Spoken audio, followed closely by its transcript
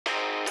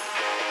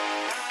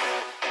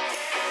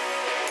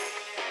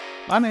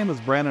My name is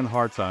Brandon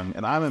Hartung,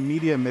 and I'm a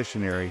media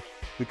missionary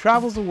who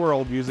travels the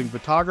world using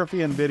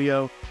photography and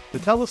video to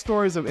tell the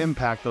stories of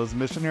impact those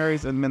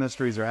missionaries and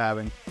ministries are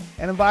having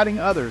and inviting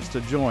others to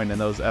join in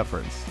those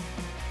efforts.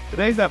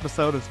 Today's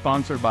episode is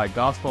sponsored by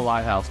Gospel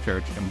Lighthouse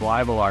Church in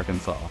Blytheville,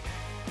 Arkansas.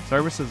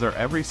 Services are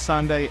every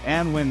Sunday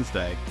and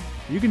Wednesday.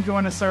 You can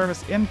join a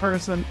service in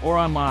person or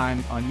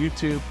online on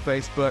YouTube,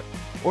 Facebook,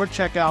 or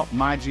check out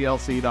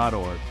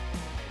myglc.org.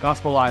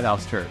 Gospel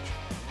Lighthouse Church.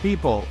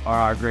 People are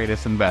our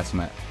greatest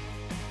investment.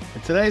 In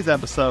today's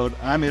episode,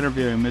 I'm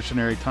interviewing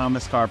missionary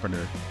Thomas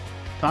Carpenter.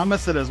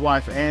 Thomas and his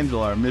wife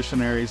Angela are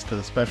missionaries to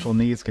the special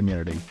needs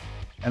community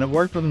and have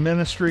worked with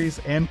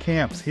ministries and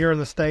camps here in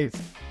the States,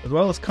 as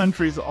well as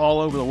countries all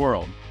over the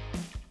world.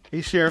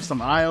 He shares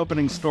some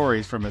eye-opening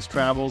stories from his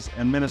travels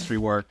and ministry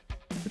work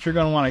that you're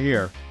going to want to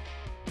hear.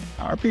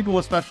 How are people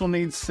with special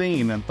needs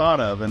seen and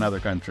thought of in other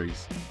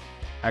countries?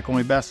 How can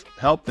we best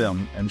help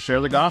them and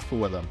share the gospel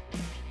with them?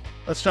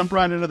 Let's jump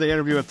right into the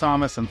interview with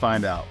Thomas and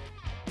find out.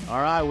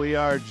 All right, we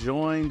are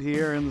joined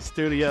here in the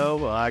studio.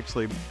 Well,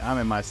 actually, I'm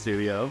in my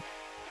studio,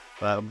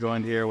 but I'm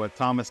joined here with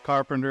Thomas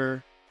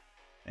Carpenter,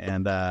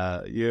 and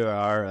you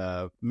are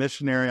a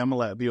missionary. I'm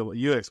going to let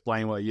you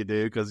explain what you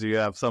do because you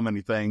have so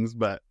many things,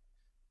 but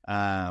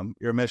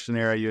you're a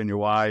missionary, you and your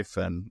wife,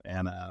 and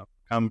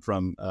come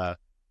from a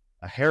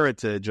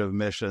heritage of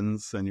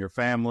missions and your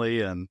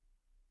family, and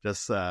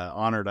just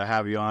honored to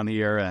have you on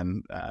here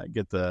and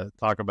get to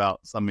talk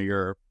about some of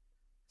your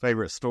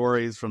favorite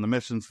stories from the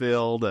mission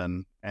field,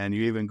 and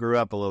you even grew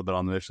up a little bit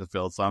on the mission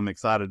field, so I'm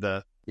excited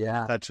to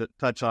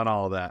touch on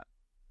all of that.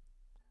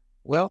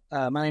 Well,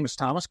 my name is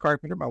Thomas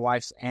Carpenter. My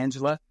wife's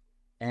Angelia,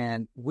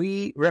 and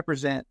we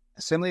represent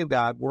Assembly of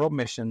God World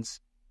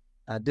Missions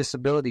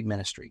Disability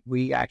Ministry.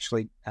 We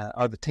actually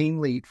are the team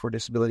lead for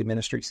disability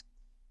ministries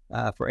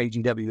for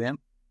AGWM,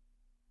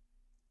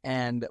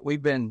 and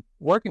we've been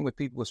working with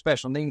people with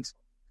special needs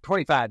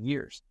 25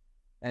 years.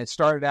 And it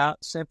started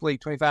out simply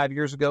 25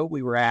 years ago.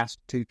 We were asked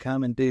to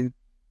come and do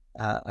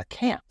a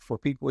camp for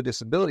people with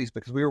disabilities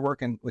because we were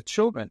working with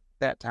children at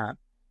that time.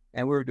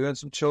 And we were doing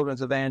some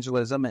children's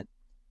evangelism.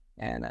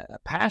 And a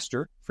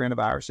pastor friend of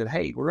ours said,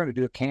 hey, we're going to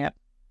do a camp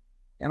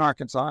in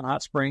Arkansas in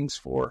Hot Springs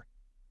for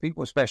people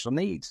with special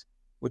needs.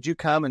 Would you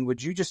come and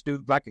would you just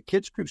do like a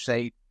kids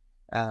crusade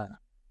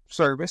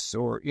service,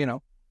 or,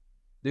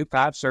 do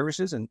 5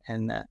 services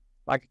and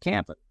like a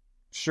camp?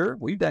 Sure,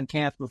 we've done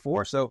camps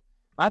before. So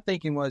my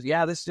thinking was,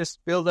 this just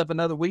fills up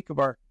another week of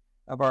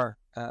our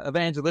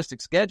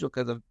evangelistic schedule,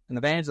 because an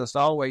evangelist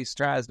always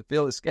tries to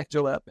fill his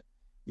schedule up.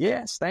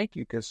 Yes, thank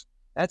you, because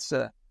that's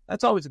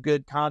always a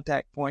good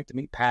contact point to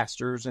meet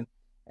pastors and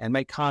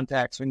make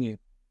contacts when you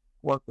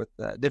work with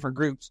different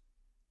groups.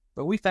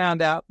 But we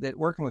found out that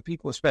working with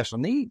people with special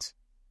needs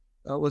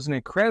was an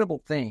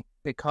incredible thing,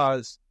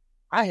 because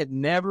I had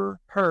never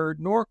heard,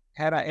 nor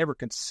had I ever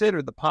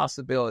considered the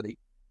possibility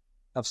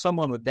of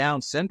someone with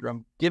Down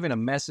syndrome giving a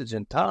message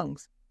in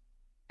tongues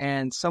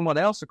and someone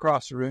else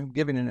across the room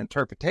giving an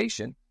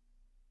interpretation.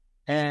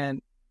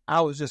 And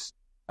I was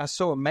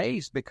so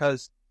amazed,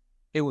 because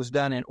it was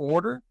done in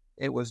order.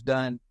 It was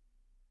done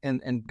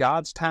in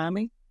God's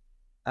timing.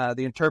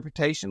 The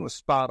interpretation was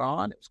spot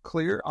on. It was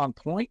clear, on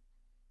point.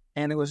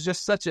 And it was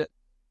just such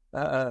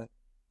a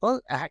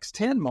Acts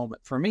 10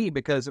 moment for me,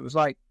 because it was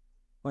like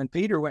when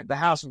Peter went to the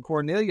house of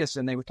Cornelius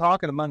and they were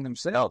talking among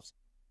themselves,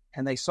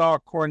 and they saw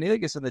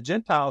Cornelius and the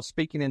Gentiles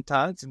speaking in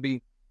tongues and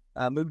be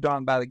moved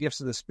on by the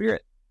gifts of the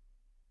Spirit.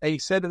 They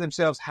said to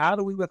themselves, how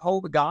do we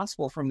withhold the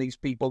gospel from these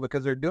people,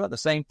 because they're doing the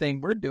same thing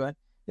we're doing?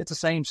 It's the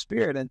same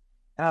Spirit. And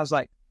I was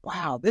like,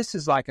 wow, this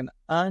is like an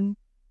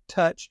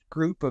untouched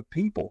group of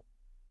people,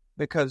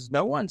 because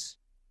no one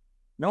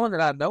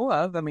that I know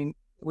of. I mean,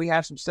 we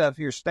have some stuff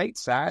here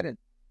stateside, and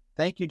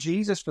thank you,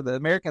 Jesus, for the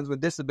Americans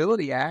with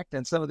Disability Act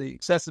and some of the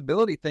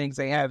accessibility things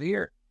they have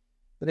here.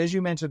 But as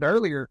you mentioned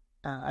earlier,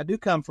 I do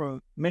come from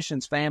a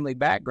missions family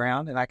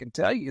background, and I can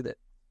tell you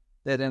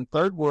that in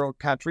third world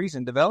countries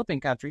and developing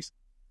countries,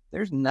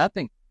 there's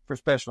nothing for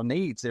special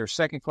needs. They're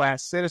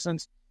second-class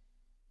citizens.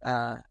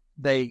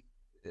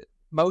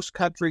 Most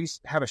countries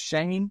have a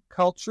shame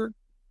culture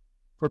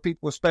for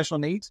people with special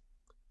needs.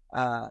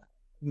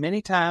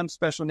 Many times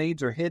special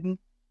needs are hidden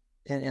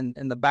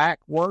in the back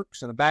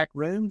works and the back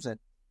rooms,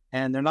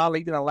 and they're not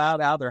even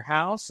allowed out of their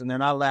house, and they're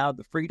not allowed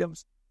the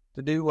freedoms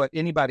to do what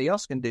anybody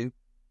else can do.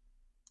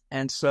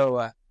 And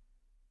so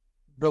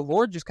the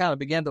Lord just kind of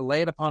began to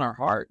lay it upon our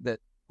heart that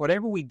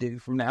whatever we do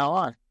from now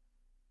on,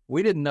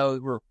 we didn't know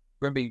we're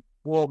going to be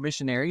world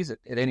missionaries at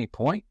any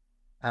point.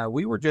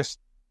 We were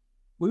just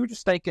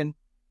thinking,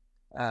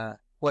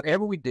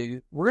 whatever we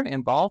do, we're going to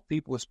involve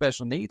people with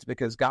special needs,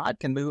 because God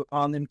can move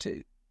upon them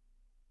too.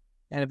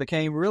 And it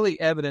became really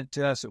evident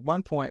to us at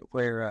one point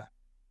where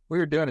we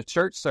were doing a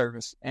church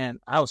service, and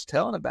I was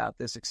telling about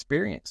this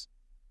experience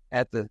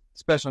at the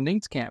special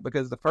needs camp,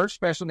 because the first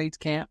special needs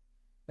camp,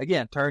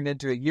 again, turned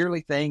into a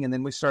yearly thing, and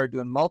then we started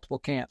doing multiple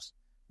camps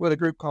with a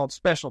group called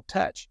Special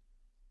Touch.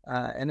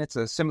 And it's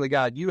a Assembly of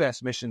God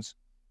U.S. missions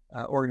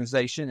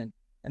organization,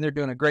 and they're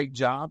doing a great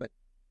job.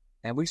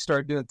 And we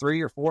started doing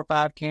 3 or 4 or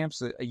 5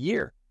 camps a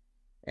year.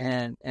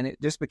 And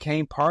it just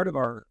became part of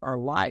our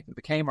life. It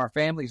became our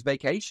family's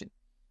vacation.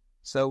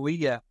 So we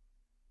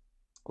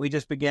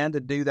just began to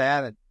do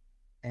that.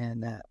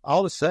 And all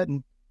of a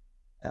sudden,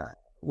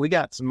 we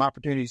got some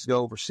opportunities to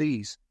go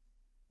overseas.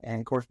 And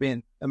of course,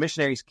 being a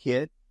missionary's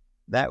kid,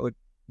 that would,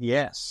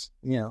 yes,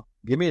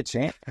 give me a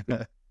chance.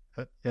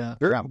 Yeah,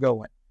 sure, I'm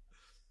going.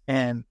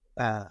 And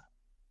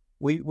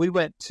we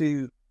went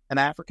to an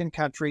African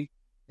country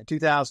in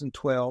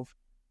 2012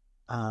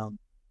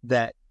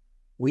 that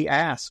we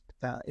asked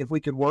if we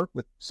could work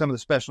with some of the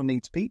special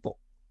needs people.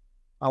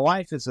 My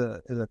wife is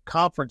a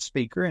conference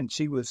speaker, and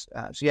she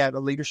had a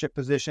leadership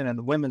position in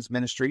the women's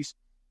ministries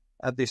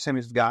of the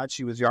Assemblies of God.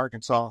 She was the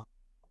Arkansas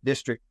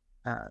district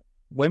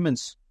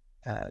women's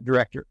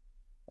director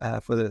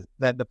for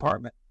that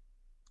department.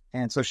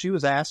 And so she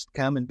was asked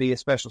to come and be a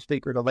special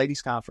speaker at a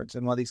ladies' conference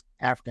in one of these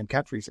African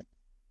countries.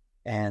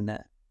 And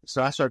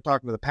so I started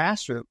talking to the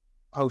pastor that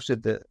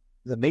hosted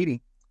the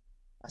meeting.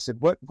 I said,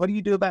 what do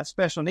you do about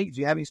special needs?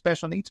 Do you have any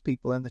special needs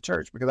people in the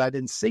church? Because I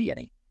didn't see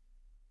any.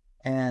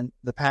 And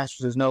the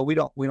pastor says, no, we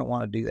don't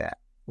want to do that.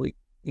 We've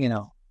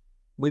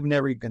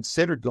never even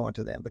considered going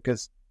to them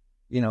because,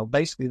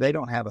 basically they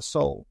don't have a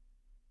soul.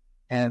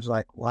 And it's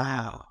like,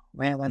 wow,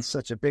 man, that's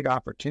such a big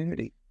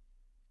opportunity.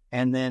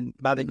 And then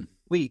by the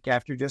week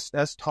after just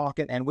us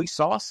talking, and we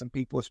saw some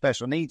people with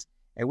special needs,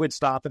 and we'd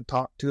stop and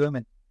talk to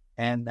them.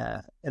 And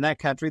in that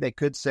country, they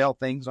could sell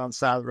things on the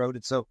side of the road.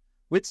 And so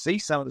we'd see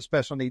some of the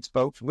special needs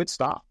folks, and we'd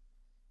stop.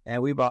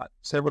 And we bought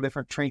several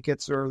different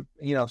trinkets or,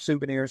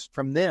 souvenirs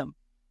from them.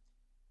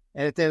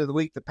 And at the end of the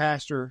week, the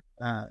pastor,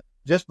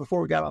 just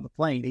before we got on the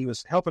plane, he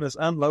was helping us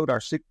unload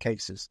our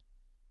suitcases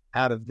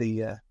out of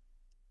the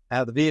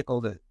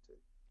vehicle to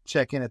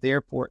check in at the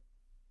airport.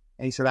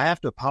 And he said, I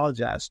have to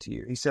apologize to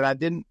you. He said, I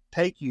didn't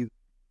take you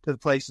to the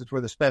places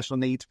where the special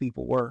needs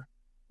people were,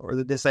 or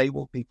the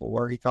disabled people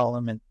were, he called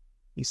them. And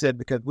he said,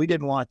 because we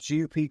didn't want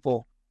you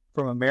people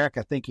from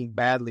America thinking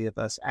badly of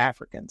us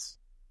Africans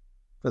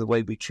for the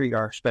way we treat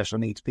our special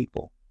needs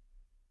people.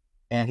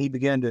 And he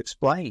began to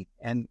explain.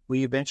 And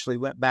we eventually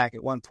went back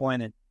at one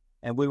point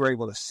and we were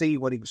able to see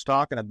what he was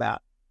talking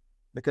about.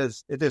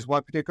 Because at this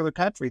one particular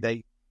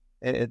country,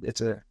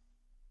 it's a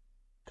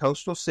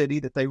coastal city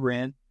that they were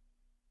in.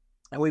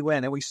 And we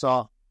went and we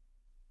saw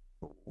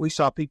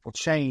people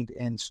chained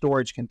in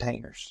storage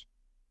containers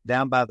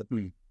down by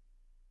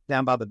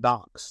the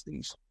docks.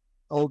 These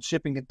old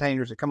shipping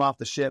containers that come off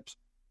the ships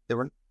that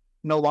were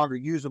no longer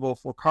usable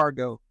for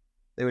cargo.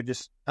 They would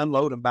just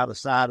unload them by the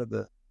side of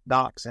the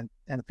docks, and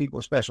the people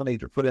with special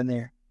needs were put in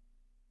there.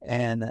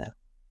 And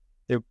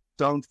they're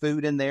thrown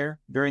food in there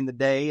during the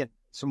day and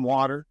some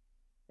water.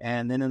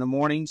 And then in the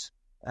mornings,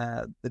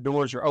 the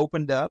doors are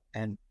opened up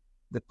and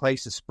the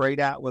place is sprayed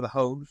out with a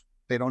hose.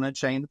 They don't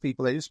unchain the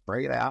people. They just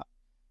spray it out.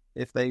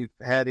 If they've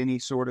had any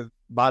sort of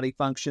body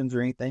functions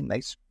or anything,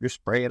 they just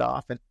spray it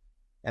off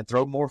and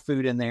throw more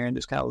food in there and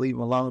just kind of leave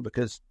them alone,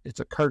 because it's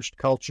a cursed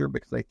culture,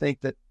 because they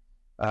think that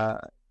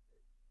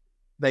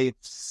they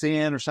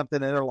sin or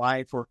something in their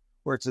life, or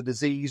it's a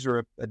disease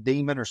or a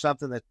demon or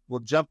something that will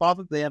jump off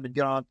of them and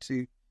get on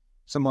to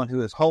someone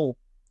who is whole.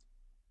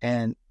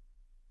 And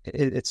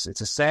it's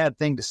a sad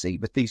thing to see,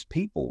 but these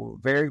people were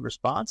very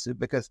responsive,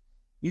 because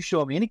you show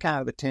them any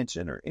kind of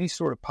attention or any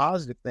sort of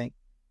positive thing,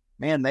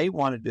 man, they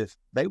wanted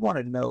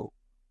to know,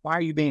 why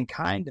are you being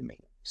kind to me?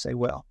 You say,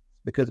 well,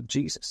 because of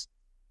Jesus.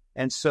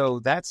 And so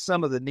that's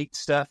some of the neat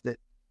stuff that,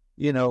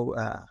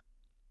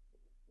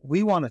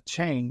 we want to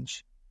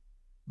change,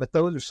 but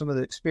those are some of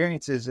the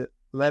experiences that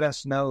let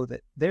us know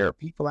that there are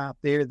people out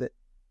there that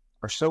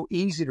are so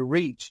easy to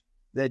reach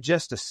that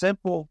just a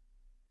simple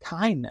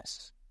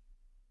kindness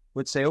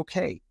would say,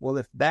 okay, well,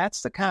 if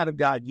that's the kind of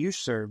God you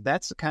serve,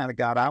 that's the kind of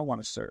God I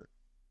want to serve.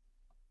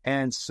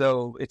 And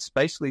so it's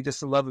basically just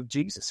the love of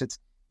Jesus.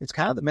 It's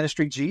kind of the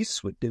ministry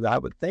Jesus would do, I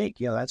would think.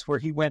 That's where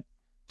he went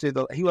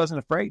to he wasn't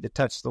afraid to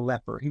touch the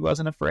leper. He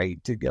wasn't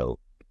afraid to go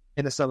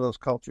into some of those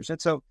cultures.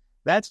 And so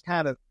that's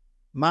kind of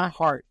my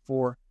heart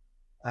for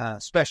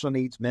special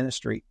needs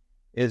ministry,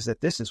 is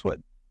that this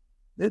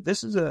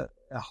is a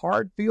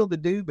hard field to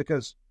do,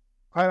 because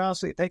quite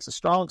honestly, it takes a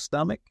strong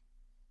stomach.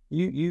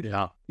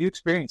 You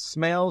experience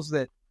smells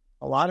that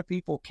a lot of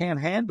people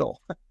can't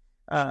handle.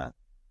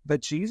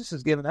 But Jesus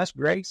has given us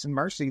grace and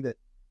mercy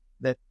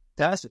that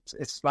to us,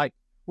 it's like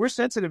we're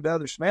sensitive to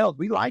other smells.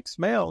 We like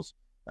smells.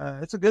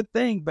 It's a good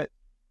thing, but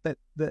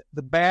the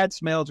bad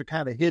smells are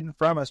kind of hidden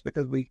from us,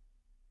 because we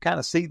kind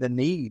of see the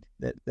need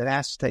that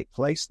has to take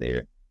place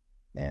there.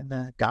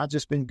 And God's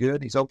just been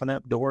good. He's opened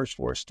up doors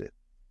for us to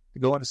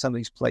go into some of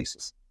these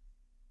places.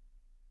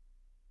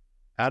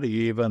 How do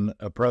you even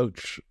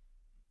approach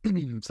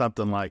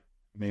something like,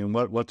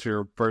 what's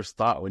your first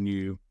thought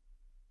when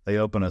they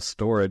open a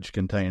storage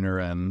container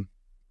and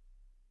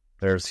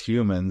there's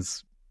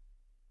humans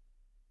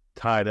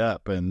tied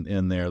up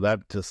in there?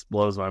 That just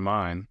blows my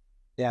mind.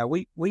 Yeah,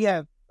 we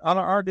have on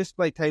our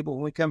display table,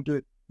 when we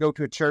go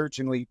to a church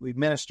and we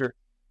minister,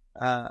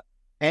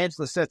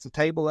 Angela sets the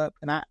table up,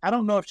 and I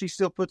don't know if she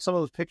still puts some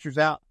of those pictures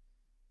out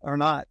or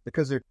not,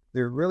 because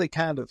they're really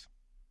kind of,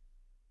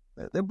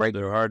 they'll break.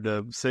 They're hard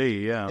to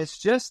see. Yeah. It's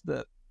just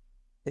the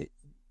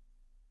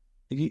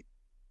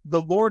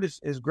Lord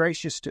is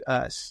gracious to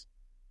us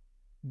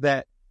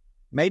that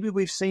maybe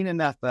we've seen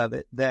enough of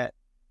it that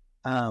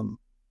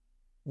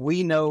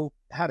we know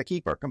how to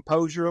keep our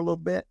composure a little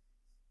bit.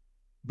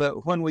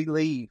 But when we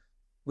leave,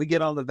 we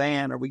get on the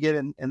van or we get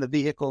in the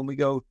vehicle and we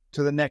go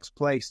to the next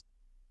place.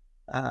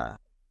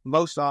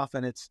 Most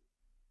often it's,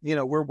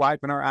 we're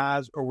wiping our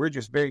eyes or we're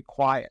just very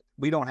quiet.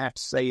 We don't have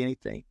to say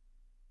anything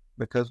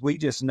because we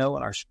just know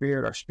in our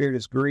spirit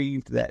is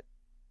grieved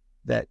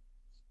that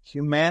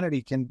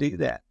humanity can do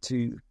that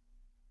to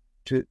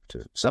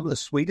some of the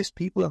sweetest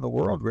people in the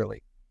world,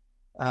 really.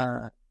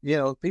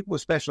 People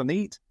with special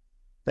needs,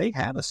 they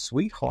have a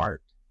sweet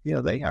heart.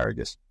 They are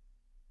just,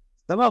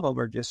 some of them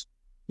are just,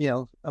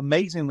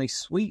 amazingly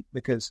sweet,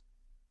 because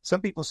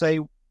some people say,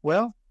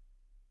 well,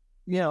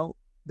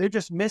 they're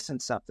just missing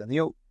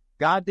something.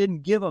 God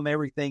didn't give them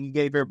everything he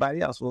gave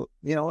everybody else. Well,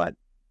 you know what?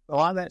 A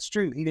lot of that's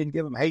true. He didn't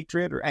give them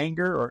hatred or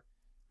anger or,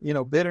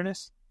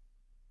 bitterness.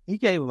 He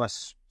gave them a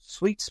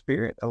sweet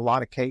spirit in a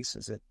lot of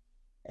cases.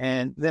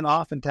 And then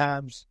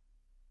oftentimes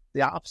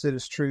the opposite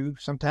is true.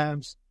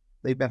 Sometimes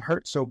they've been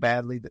hurt so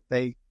badly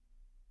that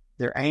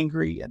they're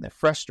angry and they're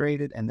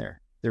frustrated and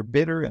they're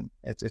bitter, and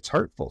it's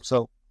hurtful.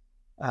 So,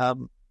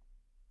 I'm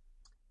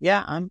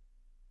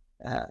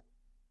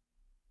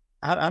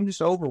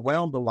just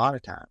overwhelmed a lot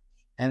of times.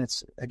 And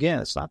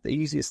it's not the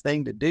easiest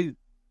thing to do,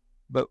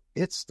 but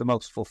it's the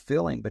most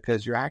fulfilling,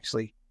 because you're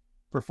actually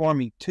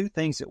performing two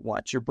things at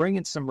once. You're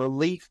bringing some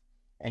relief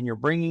and you're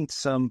bringing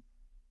some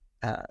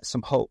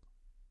hope.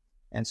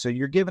 And so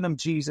you're giving them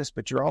Jesus,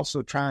 but you're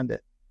also trying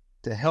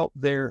to help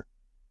their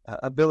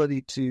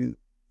ability to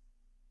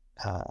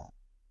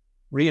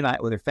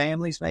reunite with their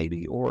families,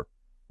 maybe, or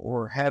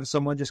have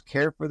someone just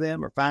care for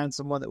them, or find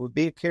someone that would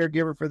be a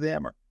caregiver for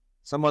them, or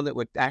someone that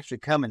would actually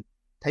come and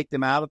take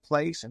them out of the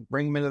place and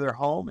bring them into their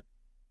home and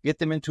get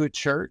them into a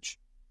church,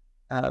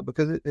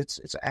 because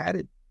it's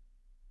added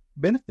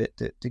benefit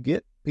to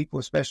get people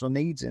with special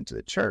needs into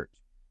the church.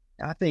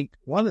 And I think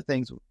one of the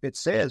things it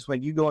says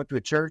when you go into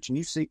a church and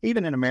you see,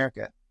 even in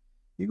America,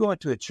 you go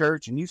into a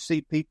church and you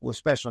see people with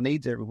special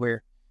needs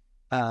everywhere.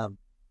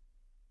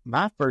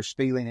 My first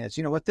feeling is,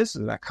 this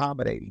is an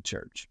accommodating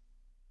church.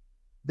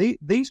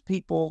 These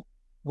people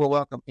will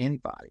welcome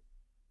anybody.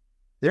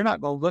 They're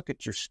not going to look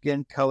at your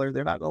skin color.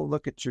 They're not going to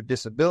look at your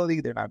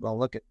disability. They're not going to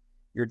look at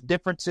your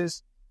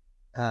differences.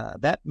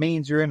 That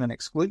means you're in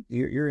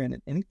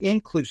an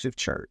inclusive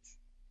church.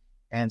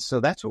 And so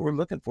that's what we're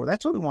looking for.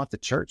 That's what we want the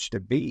church to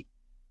be,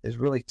 is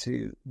really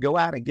to go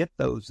out and get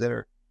those that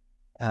are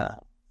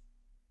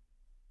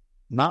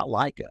not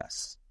like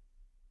us,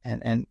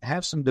 and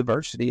have some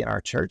diversity in our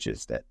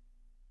churches, that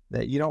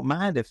you don't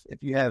mind if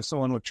you have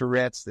someone with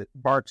Tourette's that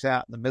barks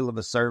out in the middle of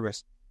a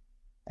service.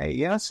 Hey,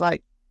 it's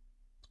like,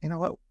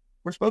 what?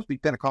 We're supposed to be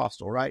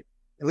Pentecostal, right?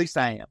 At least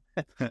I am.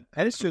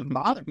 And it shouldn't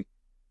bother me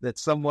that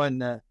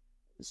someone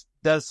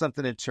does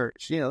something in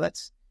church.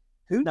 That's,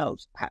 who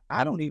knows?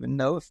 I don't even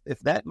know if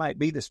that might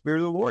be the Spirit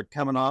of the Lord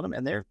coming on them,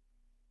 and they're,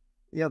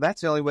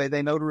 that's the only way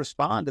they know to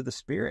respond to the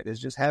Spirit, is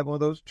just have one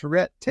of those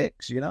Tourette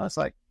tics. It's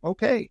like,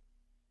 okay,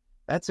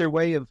 that's their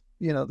way of,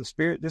 the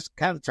Spirit just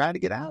kind of trying to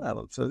get out of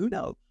them. So who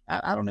knows?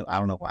 I don't know. I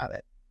don't know why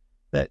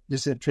that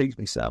just intrigues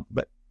me some.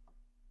 But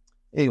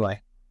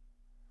anyway.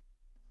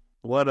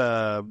 What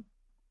are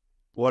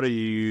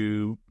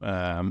you,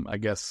 I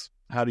guess,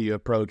 how do you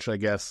approach,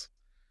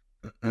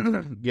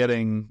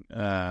 getting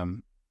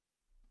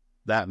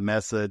that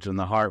message and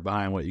the heart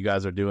behind what you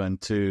guys are doing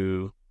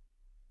to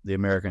the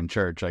American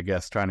church, I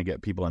guess, trying to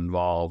get people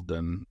involved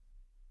and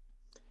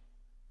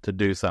to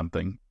do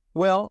something?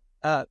 Well,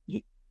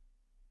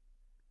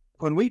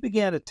 when we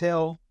began to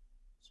tell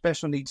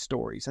special needs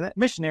stories, and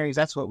missionaries,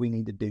 that's what we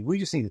need to do. We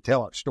just need to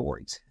tell our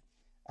stories.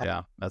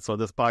 Yeah, that's what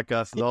this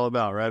podcast is all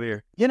about, right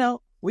here.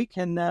 We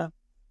can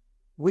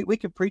we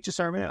can preach a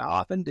sermon, and I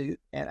often do,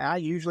 and I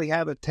usually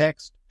have a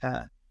text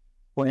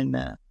when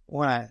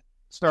I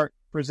start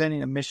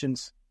presenting a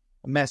missions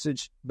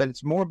message, but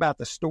it's more about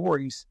the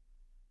stories,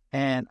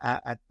 and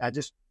I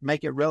just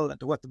make it relevant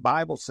to what the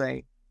Bible's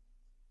saying.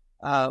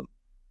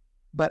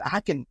 But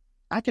I can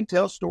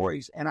tell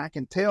stories, and I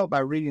can tell by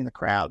reading the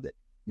crowd that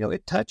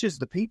it touches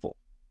the people,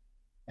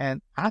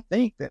 and I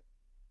think that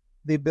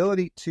the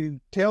ability to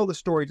tell the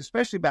stories,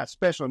 especially about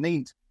special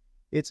needs,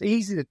 it's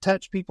easy to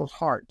touch people's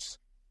hearts.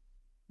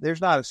 There's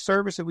not a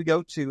service that we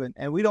go to,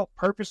 and we don't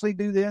purposely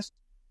do this,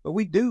 but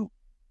we do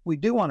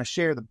want to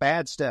share the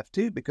bad stuff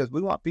too, because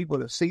we want people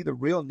to see the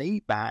real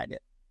need behind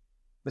it.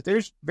 But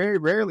there's very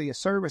rarely a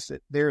service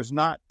that there's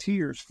not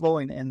tears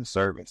flowing in the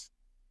service.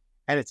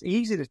 And it's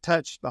easy to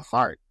touch the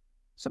heart.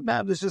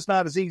 Sometimes it's just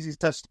not as easy to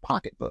touch the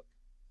pocketbook.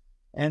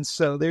 And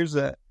so there's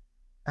a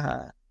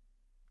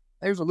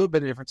little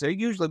bit of difference there.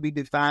 Usually we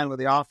do fine with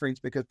the offerings,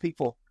 because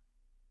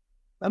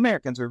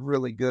Americans are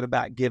really good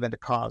about giving to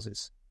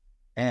causes.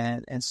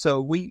 And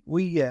so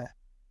we're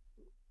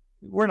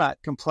not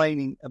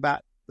complaining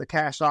about the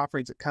cash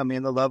offerings that come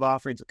in, the love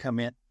offerings that come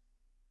in.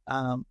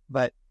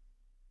 But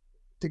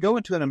to go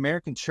into an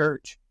American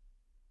church,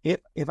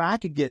 if I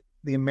could get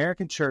the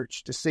American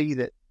church to see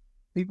that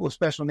people with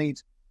special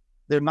needs,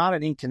 they're not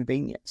an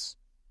inconvenience.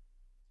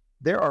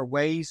 There are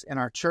ways in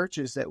our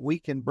churches that we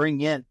can bring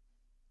in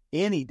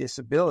any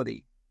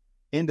disability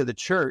into the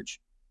church,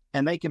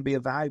 and they can be a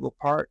valuable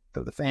part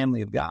of the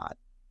family of God.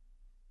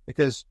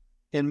 Because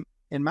in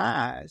my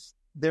eyes,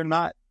 they're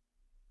not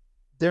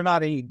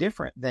any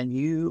different than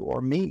you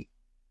or me.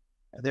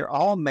 They're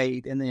all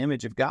made in the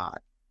image of God.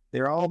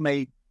 They're all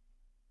made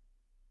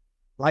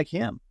like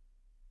Him.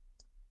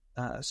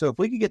 So if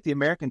we could get the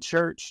American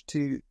church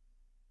to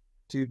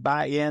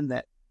buy in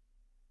that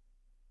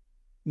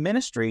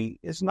ministry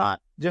is not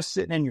just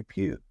sitting in your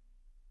pew.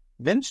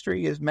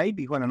 Ministry is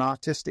maybe when an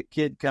autistic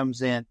kid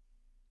comes in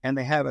and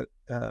they have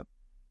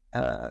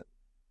a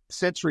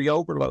sensory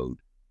overload,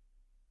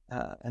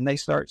 and they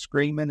start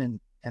screaming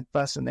and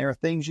fussing. There are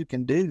things you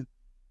can do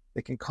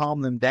that can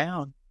calm them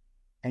down,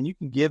 and you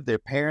can give their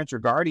parents or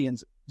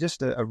guardians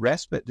just a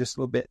respite, just a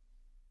little bit,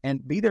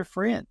 and be their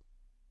friend.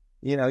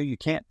 You know, you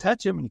can't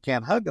touch them and you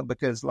can't hug them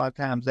because a lot of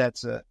times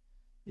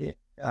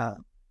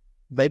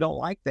they don't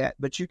like that,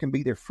 but you can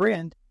be their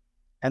friend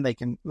and they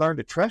can learn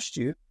to trust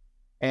you,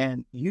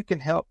 and you can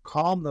help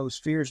calm those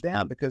fears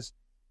down, because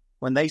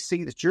when they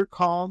see that you're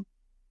calm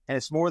and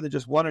it's more than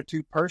just one or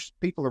two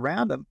people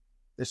around them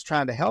that's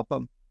trying to help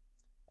them,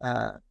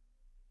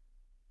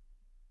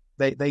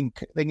 they can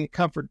get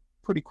comfort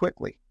pretty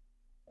quickly.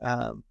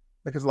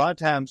 Because a lot of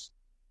times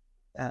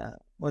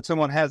when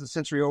someone has a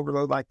sensory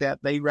overload like that,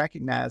 they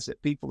recognize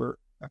that people are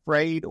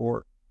afraid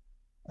or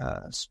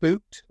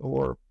spooked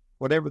or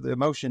whatever the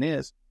emotion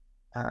is.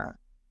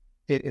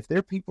 If there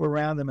are people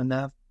around them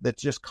enough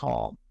that's just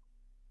calm,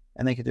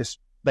 and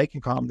they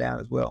can calm down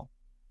as well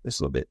just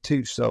a little bit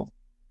too. So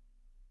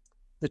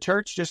the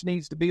church just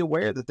needs to be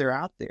aware that they're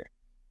out there.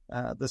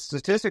 The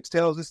statistics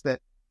tells us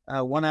that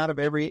 1 out of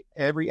every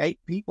 8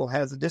 people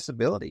has a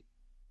disability.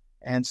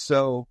 And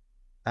so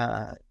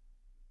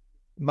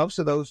most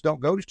of those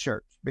don't go to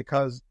church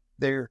because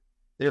they're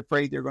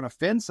afraid they're going to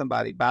offend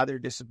somebody by their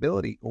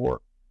disability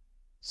or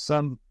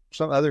some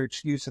other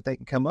excuse that they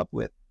can come up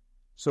with.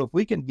 So if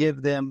we can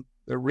give them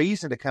the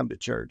reason to come to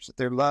church, that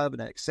they're loved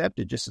and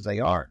accepted just as they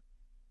are,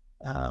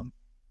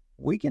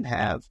 we can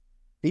have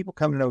people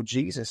come to know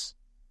Jesus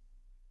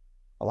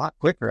a lot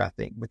quicker, I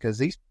think, because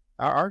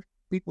our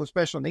people with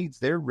special needs,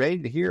 they're ready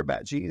to hear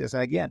about Jesus.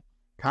 And again,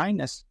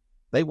 kindness,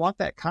 they want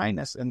that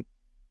kindness. And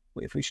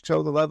if we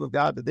show the love of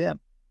God to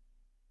them,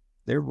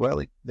 they're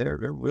really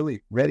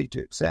ready to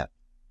accept.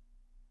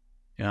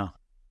 Yeah.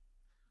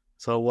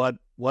 So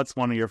what's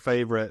one of your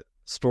favorite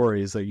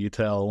stories that you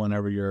tell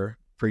whenever you're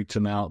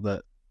preaching out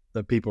that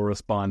people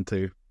respond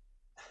to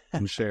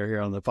and share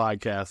here on the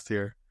podcast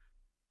here?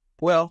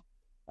 Well,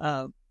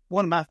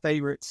 one of my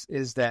favorites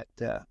is that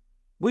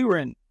we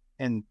were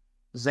in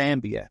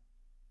Zambia,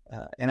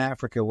 in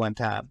Africa one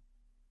time,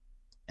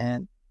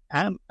 and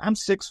I'm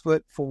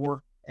 6'4"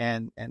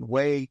 and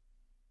weigh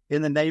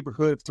in the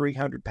neighborhood of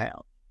 300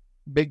 pounds,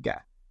 big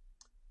guy.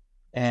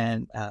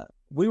 And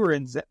we were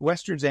in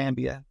Western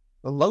Zambia.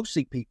 The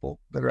Losi people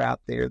that are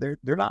out there,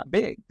 they're not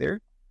big.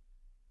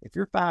 If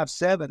you're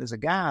 5'7" as a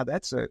guy,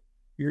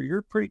 you're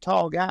a pretty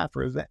tall guy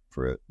for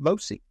a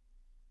Losi.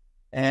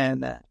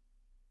 And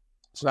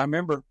so I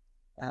remember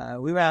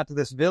we went out to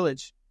this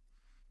village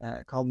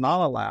called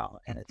Nalalau,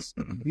 and it's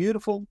a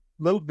beautiful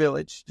little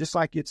village, just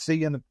like you'd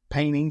see in the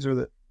paintings or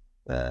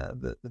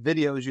the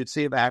videos you'd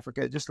see of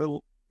Africa. Just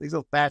these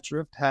little thatch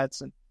roofed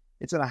huts, and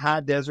it's in a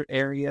high desert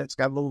area. It's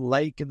got a little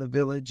lake in the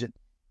village,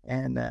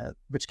 and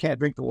but you can't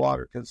drink the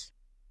water because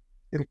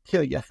it'll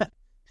kill you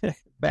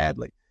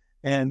badly.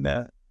 And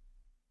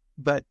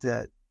but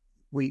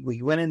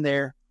we went in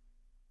there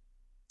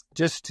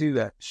just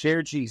to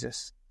share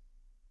Jesus,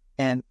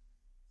 and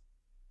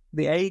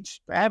the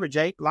average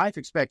life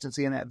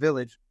expectancy in that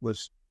village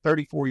was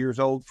 34 years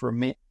old for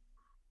men,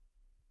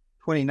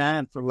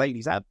 29 for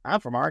ladies. I'm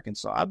from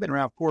Arkansas. I've been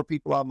around poor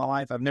people all my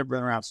life. I've never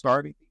been around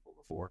starving people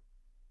before,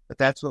 but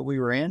that's what we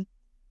were in.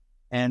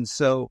 And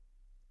so,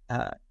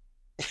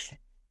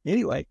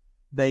 anyway,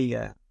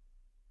 they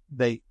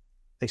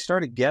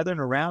started gathering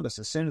around us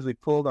as soon as we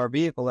pulled our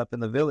vehicle up in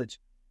the village.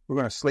 We're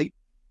going to sleep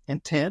in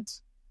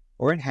tents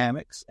or in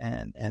hammocks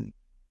and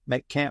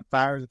make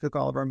campfires and cook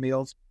all of our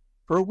meals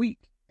for a week.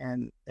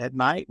 And at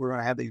night, we're going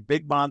to have these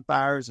big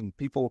bonfires, and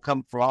people will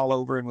come from all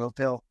over, and we'll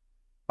tell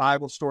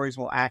Bible stories,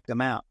 and we'll act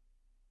them out.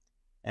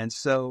 And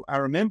so I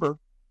remember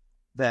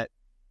that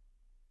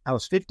I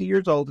was 50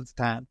 years old at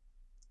the time.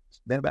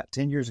 It's been about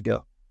 10 years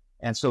ago.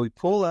 And so we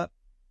pull up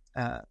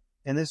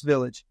in this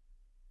village,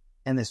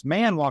 and this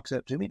man walks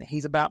up to me, and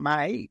he's about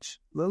my age,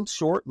 a little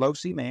short,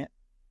 low-C man,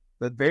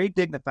 but very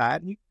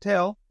dignified. And you can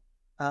tell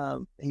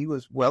he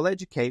was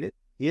well-educated.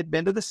 He had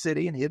been to the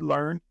city, and he had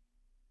learned,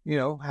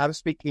 how to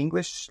speak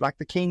English like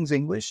the King's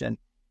English, and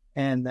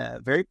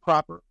very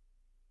proper.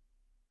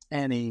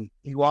 And he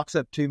walks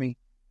up to me,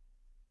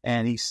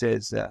 and he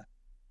says,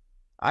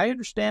 I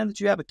understand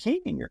that you have a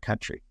king in your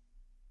country.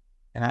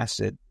 And I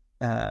said,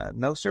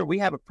 no, sir, we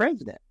have a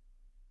president.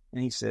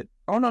 And he said,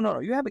 oh, no,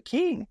 you have a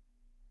king.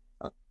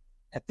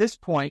 at this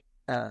point,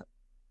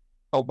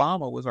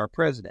 Obama was our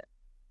president.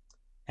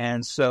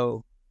 And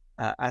so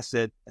I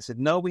said,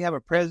 no, we have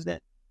a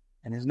president,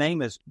 and his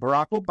name is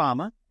Barack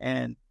Obama.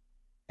 And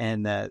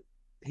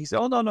he said,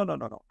 oh,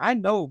 no. I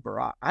know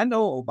Barack. I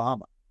know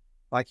Obama.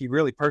 Like he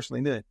really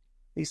personally knew it.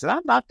 He said,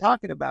 I'm not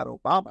talking about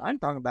Obama. I'm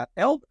talking about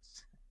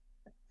Elvis.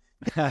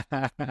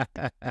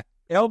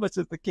 Elvis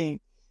is the king.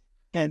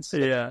 And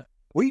so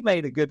we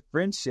made a good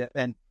friendship.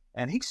 And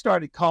he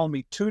started calling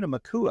me Tuna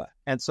Makua.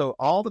 And so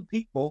all the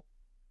people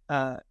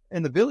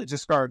in the village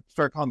just started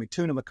calling me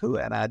Tuna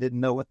Makua. And I didn't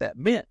know what that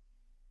meant.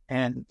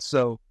 And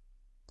so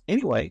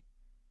anyway,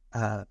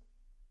 I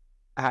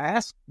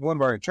asked one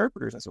of our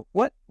interpreters, I said,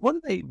 what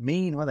do they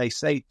mean when they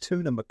say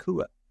Tuna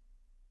Makua?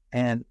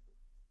 And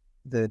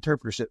the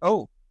interpreter said,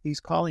 oh,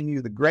 he's calling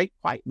you the great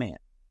white man.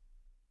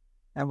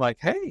 I'm like,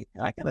 hey,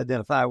 I can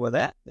identify with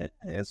that.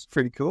 It's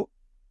pretty cool.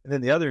 And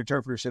then the other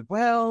interpreter said,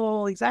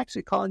 well, he's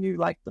actually calling you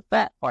like the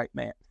fat white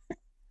man.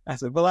 I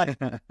said, well,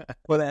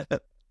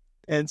 that.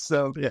 And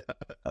so,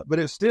 but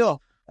it's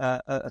still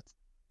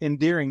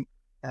endearing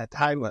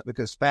title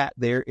because fat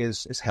there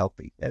is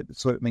healthy.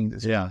 That's what it means.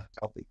 It's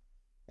healthy.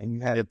 And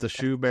you had if the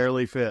shoe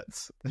barely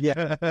fits.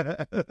 Yeah.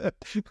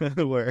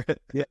 Wear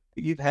it. Yeah.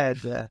 You've had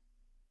a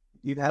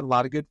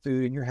lot of good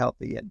food and you're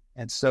healthy.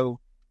 And so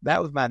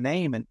that was my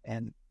name.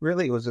 And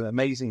really it was an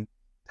amazing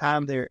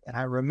time there. And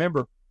I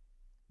remember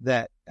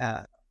that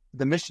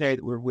the missionary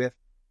that we were with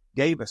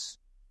gave us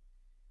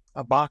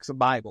a box of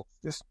Bibles,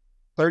 just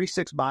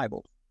 36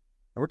 Bibles.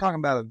 And we're talking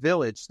about a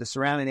village. The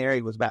surrounding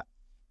area was about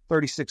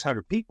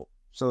 3,600 people.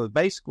 So it was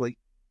basically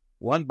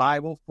one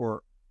Bible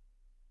for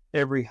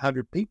every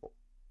 100 people.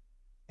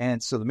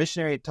 And so the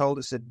missionary had told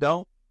us that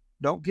don't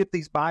give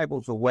these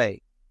Bibles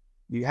away.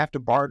 You have to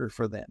barter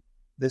for them.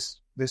 This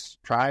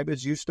tribe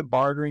is used to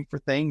bartering for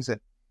things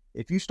that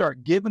if you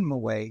start giving them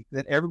away,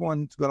 then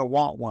everyone's going to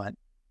want one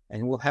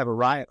and we'll have a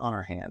riot on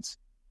our hands.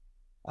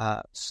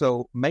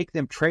 So make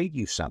them trade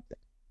you something.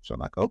 So I'm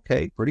like,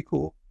 okay, pretty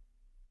cool.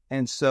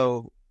 And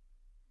so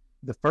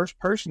the first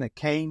person that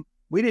came,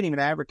 we didn't even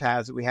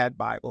advertise that we had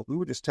Bibles. We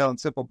were just telling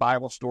simple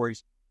Bible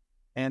stories.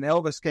 And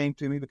Elvis came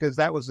to me because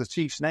that was the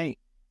chief's name.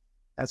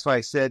 That's why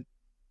I said,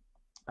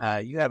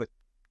 you have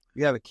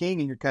a king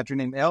in your country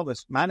named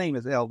Elvis. My name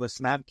is Elvis,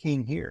 and I'm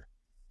king here.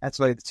 That's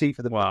why the chief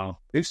of the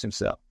introduced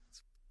himself.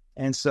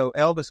 And so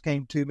Elvis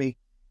came to me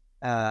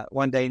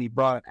one day, and he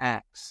brought an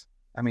axe.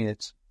 I mean,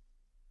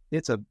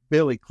 it's a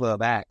billy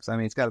club axe. I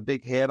mean, it's got a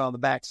big head on the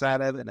back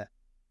side of it and a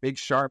big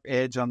sharp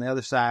edge on the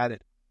other side.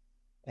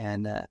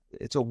 And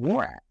it's a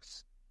war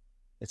axe.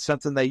 It's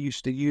something they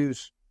used to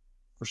use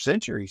for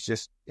centuries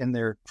just in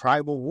their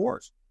tribal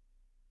wars.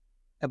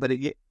 But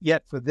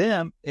yet for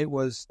them, it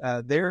was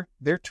their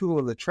tool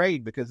of the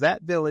trade because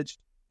that village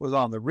was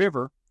on the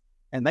river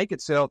and they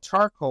could sell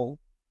charcoal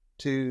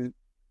to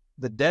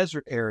the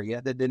desert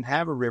area that didn't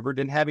have a river,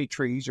 didn't have any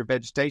trees or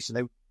vegetation.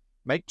 They would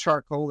make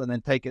charcoal and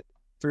then take it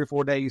 3 or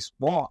 4 days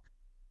walk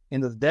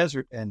into the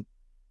desert and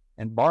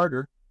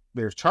barter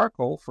their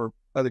charcoal for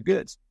other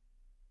goods.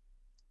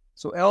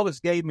 So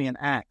Elvis gave me an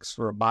axe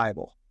for a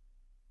Bible.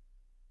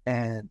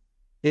 And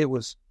it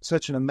was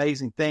such an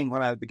amazing thing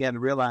when I began to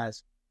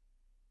realize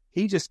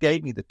he just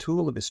gave me the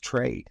tool of his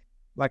trade,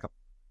 like a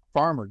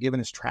farmer giving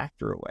his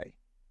tractor away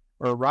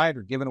or a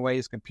writer giving away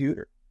his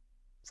computer.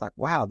 It's like,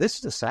 wow, this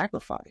is a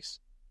sacrifice.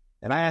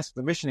 And I asked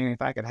the missionary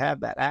if I could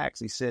have that axe.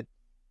 He said,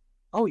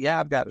 oh,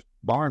 yeah, I've got a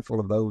barn full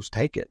of those.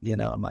 Take it.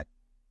 I'm like,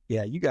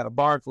 yeah, you got a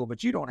barn full,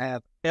 but you don't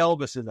have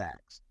Elvis's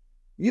axe.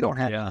 You don't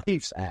have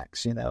Chief's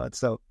axe, And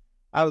so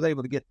I was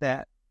able to get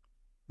that.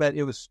 But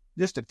it was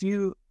just a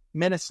few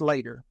minutes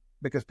later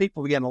because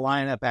people began to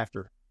line up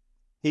after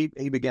he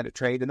began to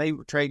trade, and they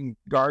were trading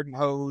garden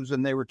hose,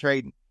 and they were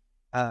trading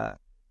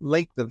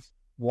length of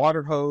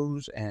water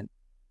hose and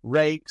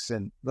rakes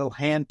and little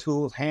hand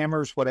tools,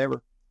 hammers,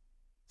 whatever,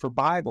 for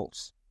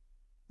Bibles.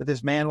 But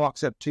this man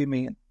walks up to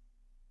me and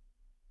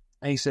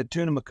he said,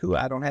 Tuna Makua,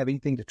 I don't have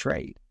anything to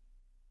trade.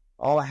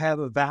 All I have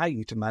of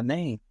value to my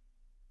name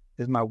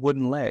is my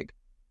wooden leg.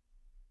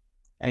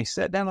 And he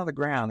sat down on the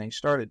ground and he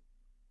started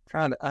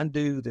trying to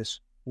undo this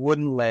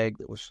wooden leg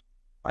that was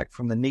like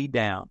from the knee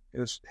down. It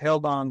was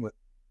held on with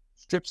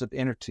strips of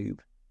inner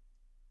tube.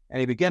 And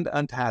he began to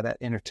untie that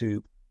inner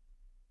tube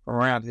from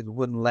around his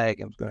wooden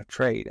leg and was going to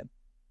trade him.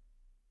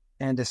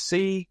 And to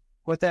see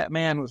what that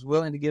man was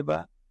willing to give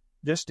up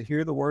just to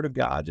hear the word of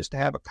God, just to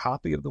have a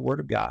copy of the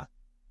word of God.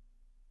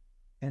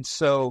 And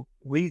so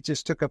we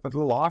just took up a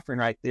little offering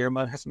right there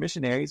among us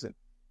missionaries,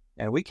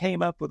 and we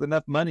came up with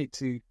enough money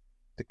to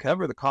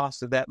cover the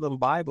cost of that little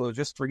Bible. It was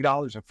just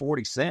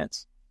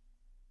 $3.40.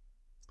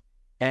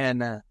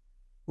 And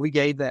we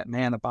gave that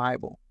man a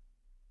Bible.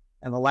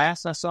 And the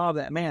last I saw of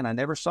that man, I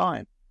never saw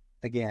him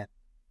again.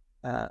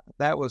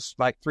 That was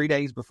like 3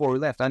 days before we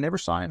left. I never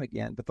saw him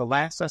again. But the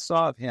last I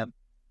saw of him,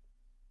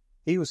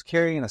 he was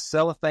carrying a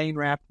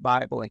cellophane-wrapped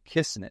Bible and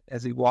kissing it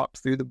as he walked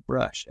through the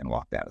brush and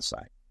walked out of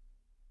sight.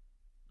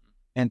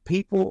 And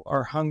people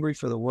are hungry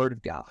for the Word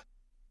of God.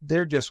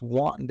 They're just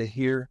wanting to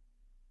hear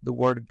the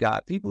Word of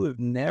God. People who've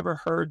never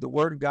heard the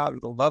Word of God or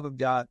the love of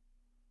God,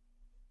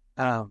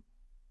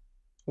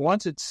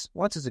 once it's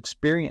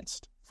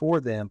experienced for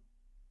them,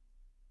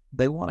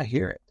 they want to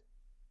hear it.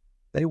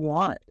 They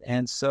want it.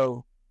 And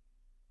so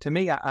to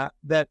me,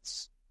 that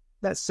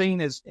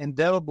scene is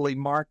indelibly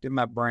marked in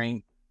my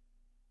brain,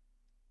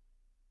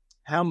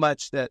 how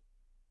much that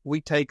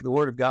we take the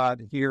Word of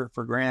God here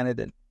for granted,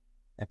 and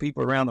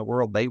people around the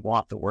world, they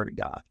want the Word of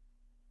God.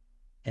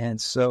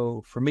 And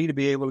so for me to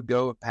be able to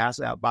go and pass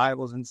out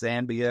Bibles in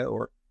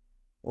Zambia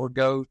or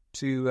go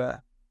to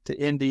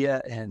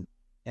India and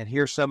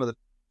hear some of the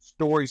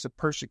stories of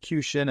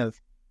persecution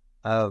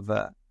of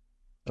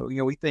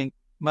we think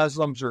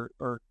Muslims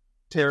are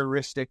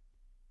terroristic.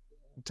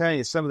 I'm telling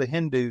you, some of the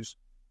Hindus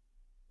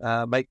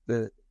make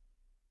the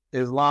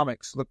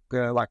Islamics look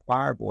like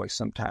fire boys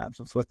sometimes.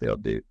 That's what they'll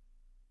do.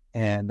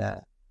 And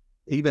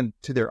even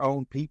to their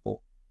own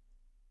people.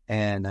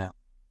 And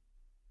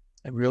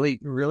really,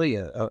 really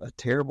a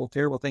terrible,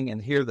 terrible thing.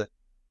 And hear the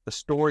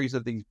stories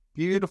of these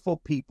beautiful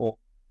people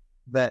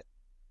that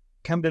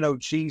come to know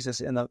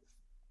Jesus in the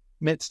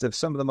midst of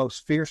some of the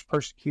most fierce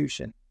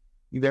persecution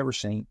you've ever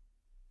seen.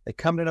 They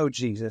come to know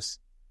Jesus,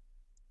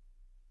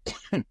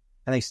 and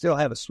they still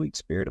have a sweet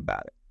spirit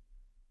about it.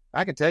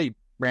 I can tell you,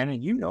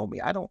 Brandon, you know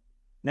me, I don't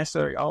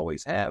necessarily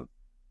always have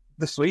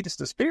the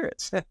sweetest of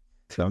spirits.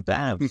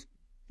 Sometimes,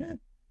 I've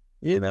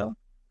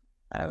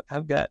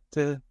got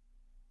a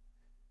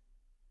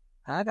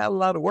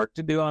lot of work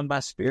to do on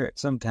my spirit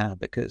sometimes,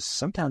 because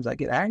sometimes I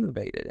get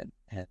aggravated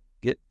and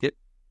get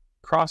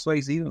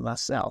crossways even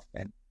myself.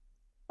 And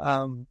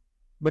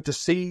but to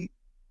see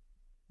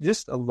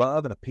just a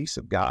love and a peace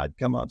of God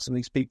come on some of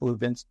these people who've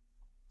been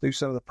through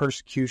some of the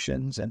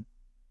persecutions,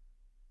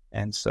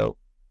 and so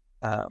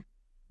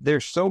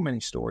there's so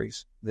many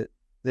stories that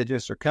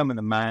just are coming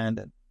to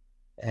mind,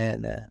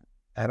 and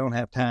I don't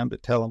have time to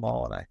tell them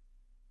all, and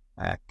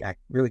I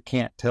really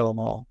can't tell them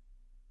all,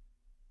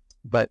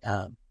 but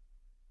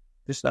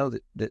just know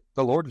that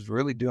the Lord is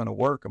really doing a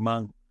work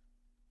among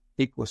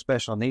people with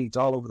special needs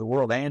all over the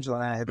world. Angela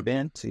and I have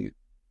been to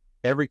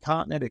every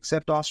continent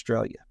except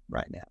Australia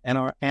right now,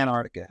 and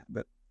Antarctica,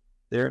 but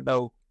there are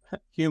no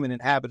human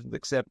inhabitants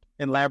except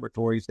in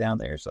laboratories down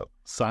there. So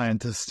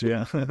scientists,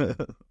 yeah. They're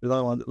the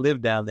only ones that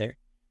live down there.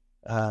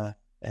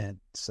 And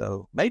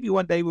so maybe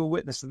one day we'll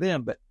witness to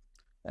them, but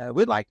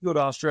we'd like to go to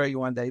Australia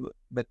one day,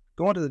 but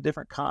going to the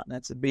different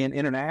continents and being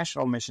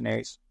international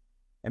missionaries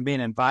and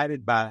being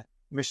invited by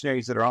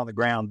missionaries that are on the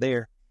ground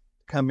there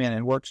to come in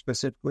and work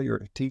specifically or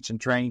to teach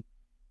and train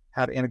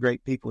how to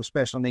integrate people with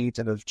special needs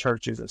into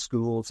churches and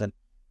schools and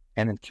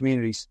in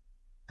communities.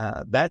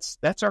 That's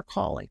our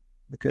calling,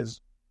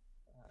 because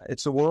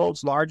it's the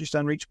world's largest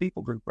unreached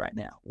people group right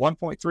now.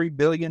 1.3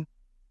 billion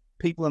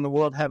people in the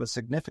world have a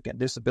significant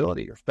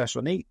disability or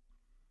special need.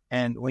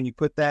 And when you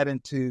put that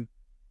into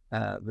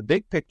the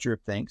big picture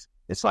of things,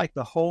 it's like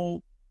the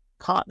whole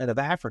continent of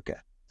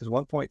Africa is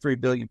 1.3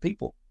 billion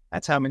people.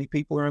 That's how many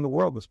people are in the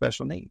world with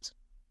special needs.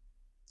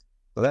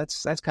 So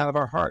that's kind of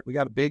our heart. We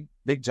got a big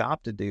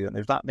job to do, and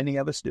there's not many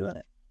of us doing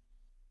it.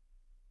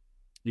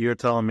 You're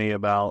telling me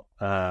about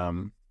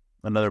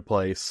another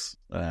place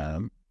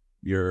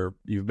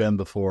you've been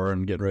before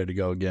and getting ready to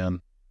go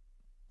again,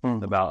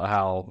 about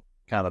how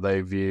kind of they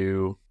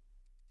view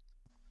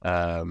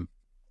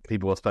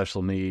people with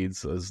special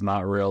needs as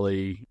not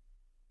really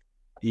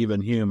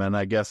even human.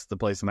 I guess the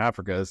place in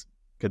Africa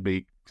could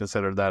be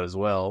considered that as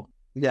well.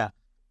 Yeah.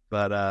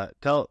 But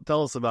tell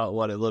us about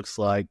what it looks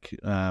like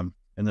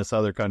in this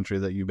other country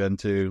that you've been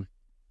to.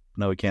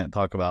 I know we can't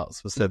talk about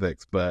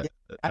specifics, but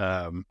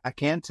I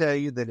can tell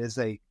you that it's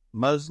a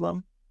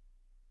Muslim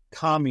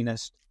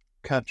communist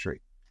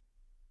country,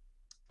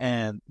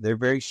 and they're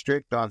very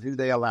strict on who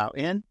they allow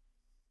in.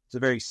 It's a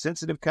very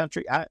sensitive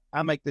country. I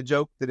make the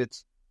joke that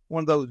it's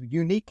one of those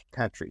unique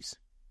countries,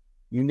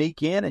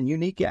 unique in and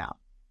unique out.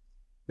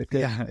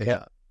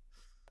 Because,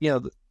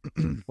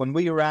 when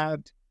we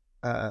arrived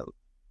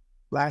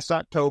last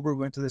October,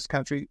 we went to this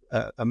country.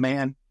 A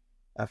man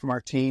from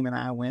our team and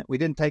I went. We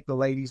didn't take the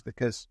ladies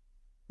because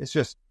it's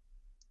just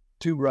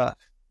too rough.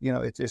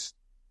 It's just,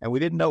 and we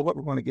didn't know what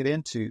we're going to get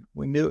into.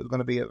 We knew it was going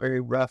to be a very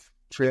rough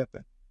trip.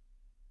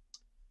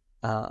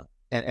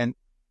 And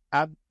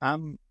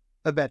I'm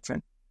a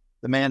veteran.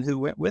 The man who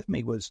went with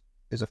me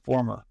he's a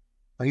former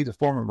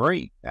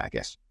Marine, I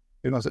guess.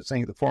 Who knows that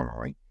saying, the former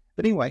Marine.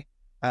 But anyway,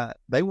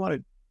 they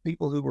wanted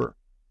people who were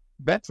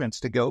veterans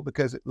to go,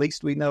 because at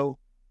least we know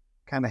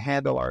kind of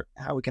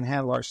how we can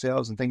handle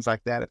ourselves and things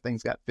like that if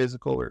things got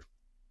physical, or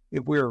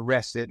if we were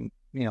arrested and,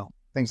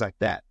 things like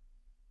that.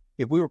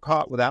 If we were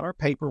caught without our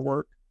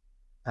paperwork,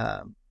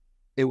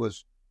 it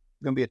was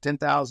going to be a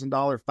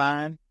 $10,000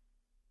 fine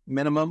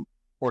minimum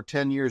or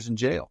 10 years in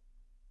jail.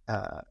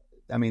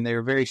 They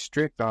were very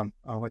strict on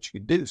what you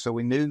could do. So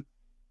we knew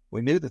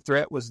the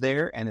threat was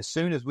there. And as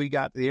soon as we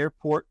got to the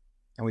airport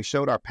and we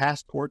showed our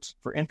passports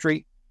for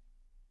entry,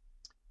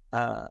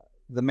 the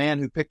man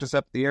who picked us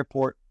up at the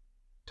airport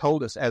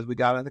told us as we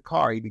got in the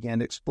car, he began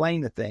to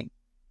explain the thing.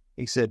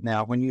 He said,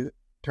 now, when you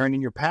turn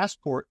in your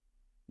passport,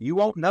 you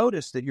won't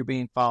notice that you're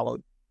being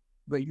followed,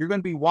 but you're going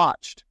to be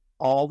watched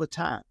all the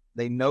time.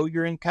 They know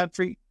you're in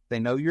country. They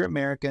know you're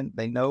American.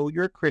 They know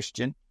you're a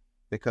Christian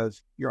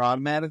because you're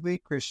automatically a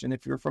Christian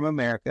if you're from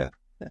America.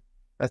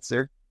 That's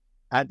their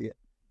idea.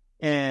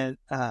 And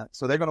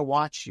so they're going to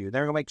watch you.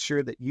 They're going to make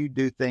sure that you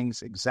do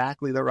things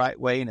exactly the right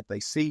way. And if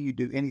they see you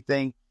do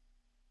anything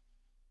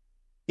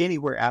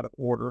anywhere out of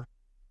order,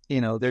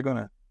 they're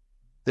going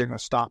to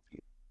stop you.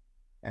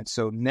 And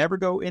so never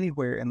go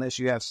anywhere unless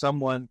you have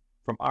someone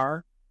from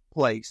our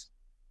place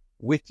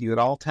with you at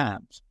all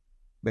times,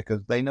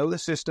 because they know the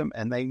system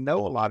and they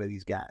know a lot of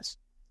these guys.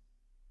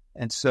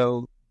 And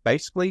so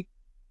basically,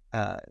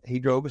 he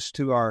drove us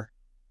to our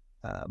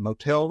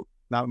motel,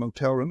 not a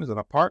motel room, it was an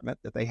apartment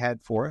that they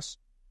had for us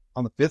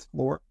on the 5th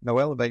floor, no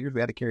elevators.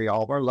 We had to carry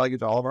all of our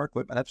luggage, all of our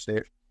equipment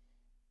upstairs.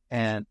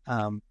 And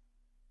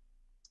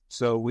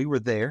so we were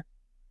there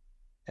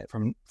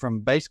from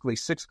basically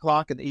 6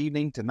 o'clock in the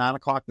evening to 9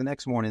 o'clock the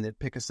next morning. They'd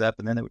pick us up,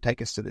 and then they would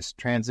take us to this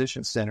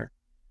transition center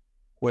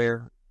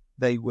where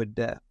they would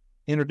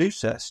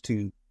introduce us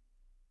to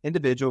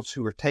individuals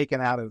who were taken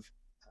out of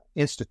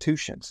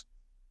institutions.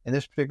 In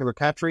this particular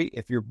country,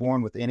 if you're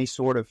born with any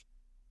sort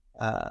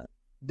of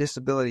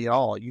disability at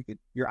all,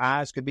 your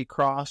eyes could be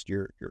crossed,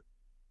 your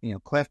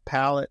cleft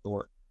palate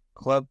or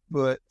club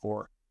foot,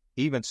 or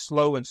even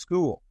slow in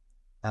school,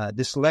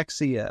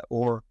 dyslexia,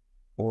 or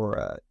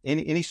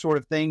any sort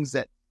of things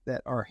that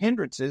are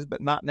hindrances,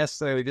 but not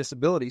necessarily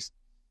disabilities.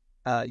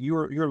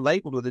 You're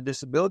labeled with a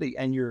disability,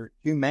 and your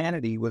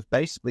humanity was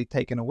basically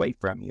taken away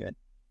from you.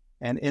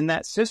 And in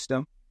that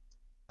system,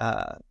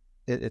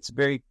 it's a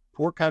very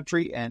poor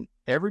country, and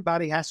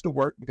everybody has to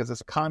work because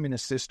it's a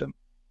communist system.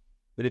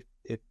 But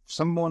if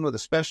someone with a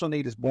special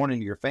need is born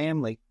into your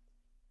family,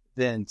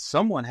 then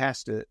someone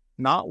has to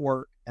not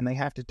work, and they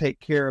have to take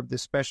care of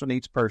this special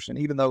needs person.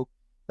 Even though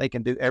they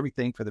can do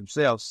everything for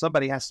themselves,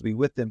 somebody has to be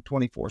with them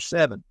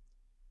 24/7.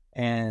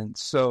 And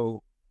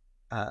so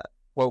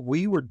what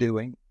we were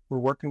doing, we're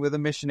working with a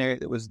missionary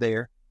that was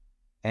there,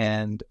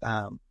 and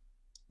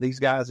these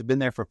guys have been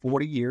there for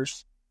 40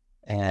 years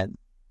and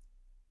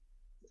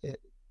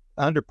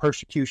under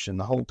persecution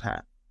the whole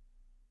time.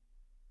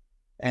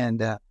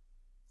 And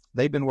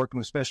they've been working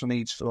with special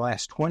needs for the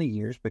last 20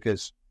 years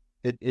because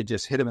it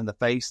just hit them in the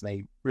face, and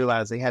they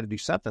realized they had to do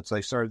something. So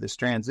they started this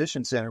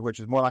transition center, which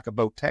is more like a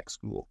vo-tech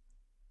school,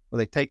 where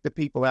they take the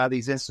people out of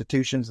these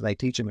institutions and they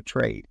teach them a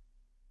trade.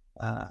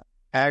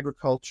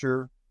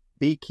 Agriculture,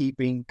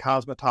 beekeeping,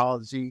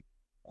 cosmetology,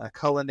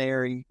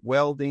 culinary,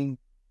 welding,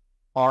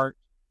 art,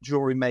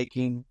 jewelry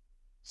making,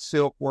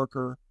 silk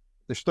worker.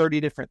 There's 30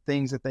 different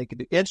things that they could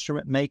do.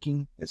 Instrument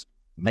making. It's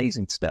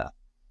amazing stuff.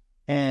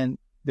 And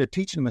they're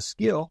teaching them a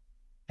skill,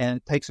 and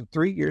it takes them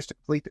 3 years to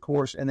complete the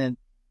course, and then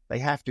they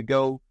have to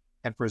go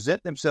and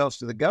present themselves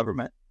to the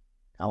government,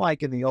 kind of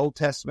like in the Old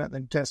Testament,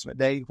 the New Testament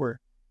days, where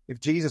if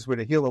Jesus were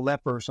to heal a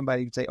leper,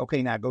 somebody would say,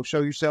 okay, now go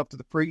show yourself to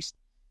the priest,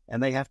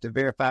 and they have to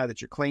verify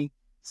that you're clean.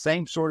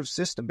 Same sort of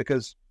system,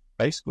 because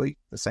basically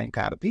the same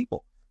kind of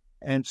people.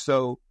 And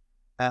so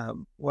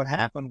what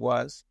happened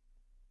was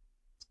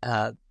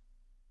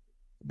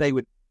they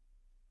would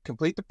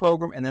complete the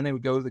program, and then they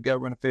would go to the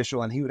government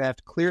official, and he would have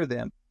to clear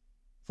them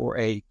for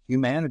a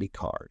humanity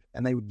card.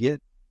 And they would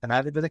get an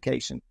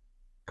identification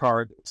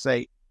card that would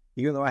say,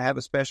 even though I have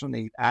a special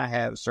need, I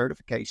have a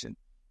certification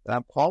that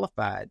I'm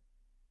qualified,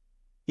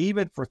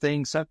 even for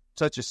things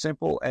such as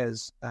simple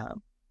as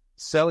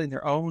selling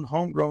their own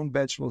homegrown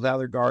vegetables out of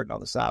their garden on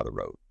the side of the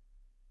road.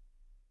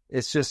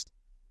 It's just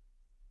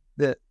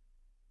the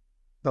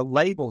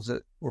labels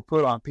that were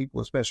put on people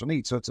with special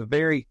needs. So it's a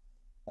very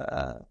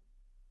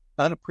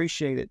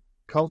unappreciated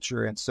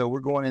culture. And so we're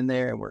going in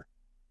there, and we're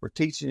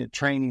teaching and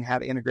training how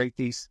to integrate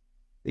these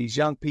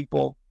young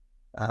people,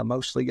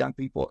 mostly young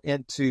people,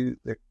 into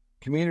the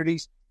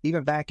communities,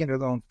 even back into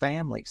their own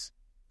families.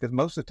 Because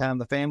most of the time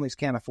the families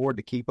can't afford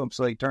to keep them,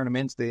 so they turn them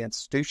into the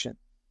institution.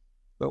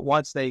 But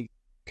once they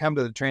come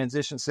to the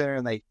transition center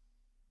and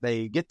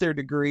they get their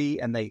degree,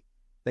 and they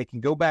can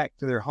go back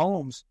to their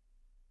homes,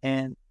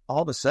 and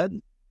all of a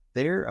sudden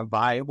they're a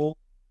viable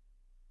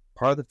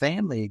part of the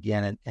family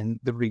again. And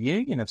the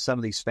reunion of some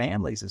of these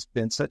families has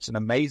been such an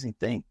amazing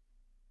thing,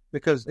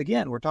 because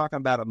again, we're talking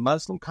about a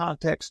Muslim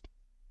context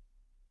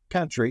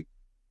country.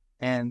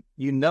 And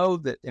you know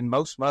that in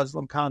most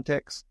Muslim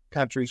context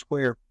countries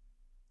where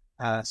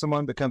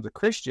someone becomes a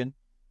Christian,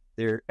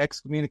 they're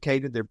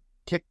excommunicated, they're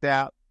kicked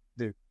out,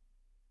 they're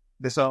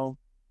disowned.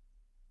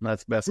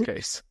 That's the best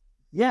case.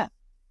 Yeah.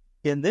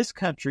 In this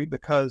country,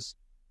 because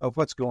of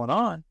what's going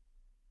on,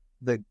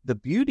 the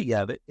beauty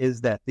of it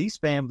is that these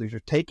families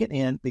are taking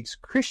in these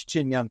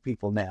Christian young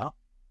people now,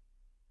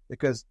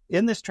 because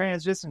in this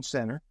transition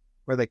center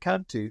where they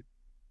come to,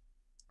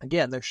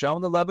 again, they're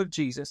shown the love of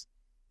Jesus.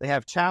 They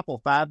have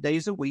chapel 5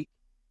 days a week,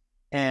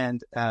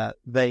 and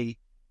they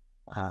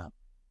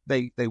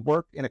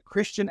work in a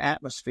Christian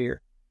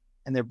atmosphere,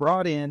 and they're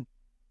brought in,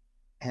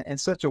 and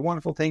such a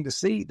wonderful thing to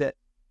see that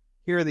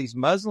here are these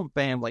Muslim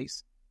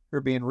families who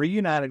are being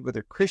reunited with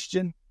a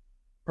Christian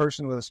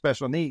person with a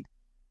special need,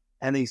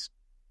 and these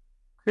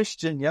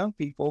Christian young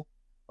people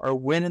are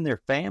winning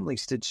their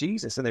families to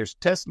Jesus. And there's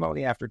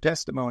testimony after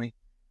testimony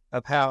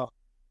of how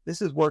this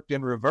has worked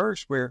in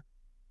reverse where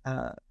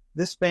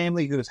this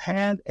family who has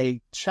had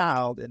a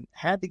child and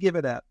had to give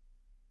it up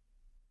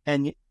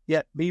and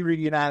yet be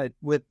reunited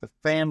with the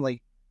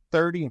family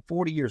 30 and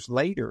 40 years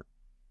later.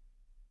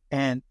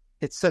 And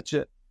it's such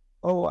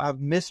I've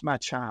missed my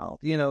child.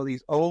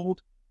 These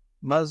old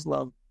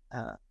Muslim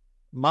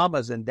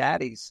mamas and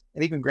daddies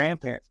and even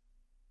grandparents,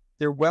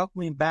 they're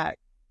welcoming back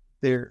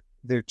their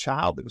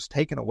child that was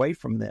taken away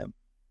from them.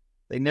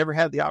 They never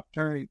had the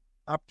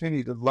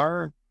opportunity to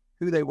learn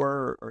who they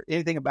were or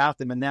anything about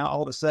them. And now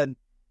all of a sudden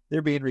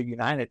they're being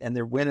reunited and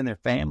they're winning their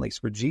families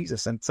for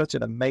Jesus. And such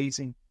an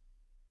amazing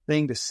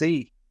thing to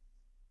see.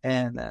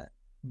 And,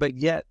 but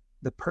yet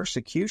the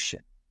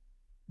persecution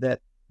that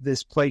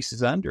this place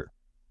is under,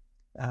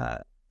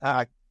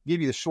 I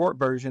give you the short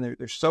version.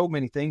 There's so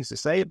many things to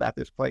say about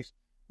this place.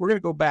 We're going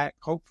to go back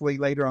hopefully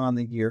later on in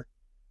the year.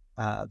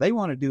 They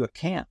want to do a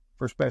camp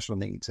for special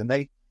needs, and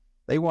they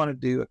want to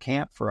do a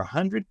camp for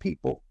 100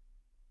 people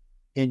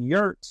in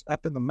yurts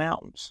up in the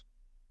mountains.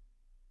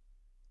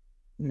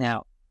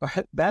 Now,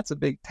 that's a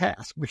big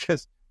task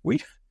because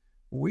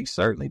we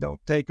certainly don't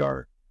take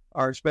our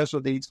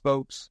special needs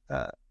folks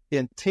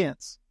in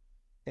tents,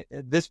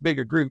 this big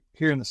a group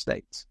here in the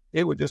States.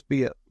 It would just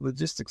be a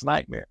logistics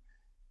nightmare.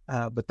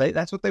 But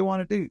that's what they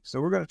want to do.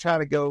 So we're going to try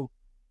to go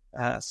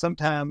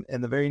sometime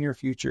in the very near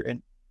future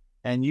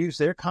and use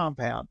their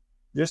compound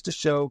just to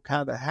show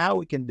kind of how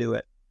we can do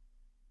it.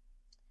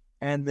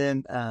 And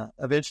then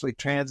eventually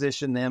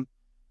transition them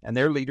and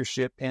their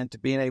leadership into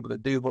being able to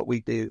do what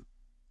we do.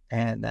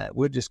 And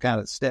we'll just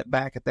kind of step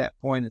back at that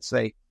point and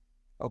say,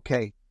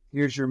 okay,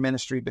 here's your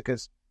ministry.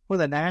 Because when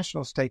the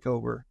nationals take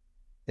over,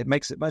 it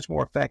makes it much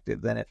more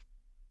effective than if,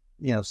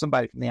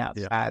 somebody from the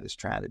outside is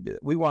trying to do it.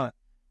 We want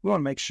to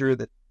make sure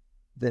that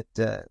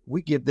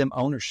we give them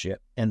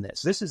ownership in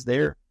this. This is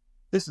their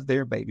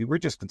baby. We're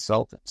just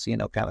consultants,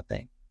 kind of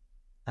thing.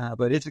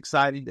 But it's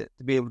exciting to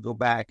be able to go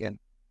back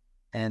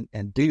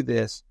and do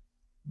this.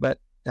 But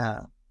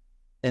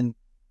in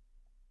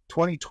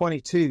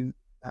 2022,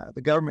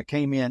 the government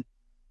came in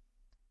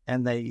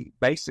and they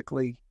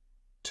basically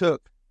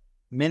took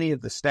many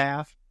of the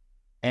staff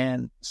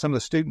and some of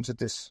the students at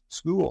this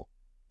school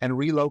and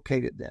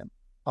relocated them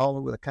all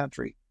over the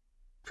country,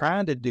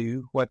 trying to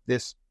do what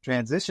this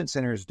transition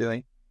center is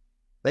doing.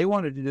 They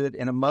wanted to do it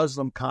in a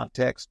Muslim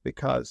context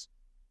because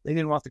they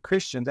didn't want the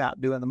Christians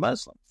outdoing the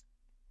Muslims.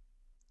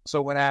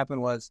 So what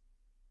happened was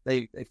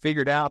they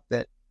figured out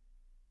that,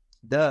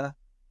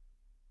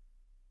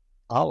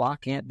 Allah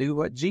can't do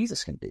what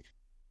Jesus can do.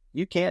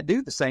 You can't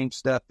do the same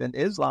stuff in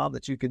Islam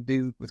that you can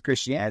do with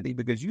Christianity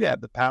because you have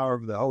the power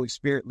of the Holy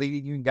Spirit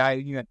leading you and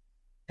guiding you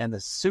and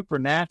the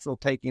supernatural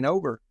taking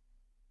over.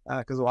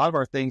 Because a lot of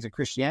our things in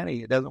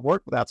Christianity, it doesn't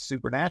work without the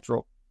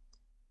supernatural.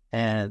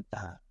 And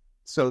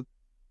so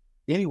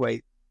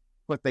anyway,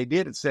 what they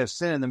did, instead of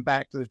sending them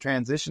back to the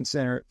transition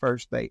center at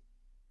first, they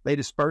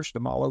dispersed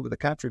them all over the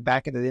country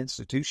back into the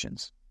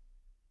institutions.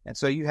 And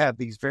so you have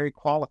these very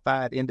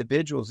qualified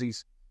individuals,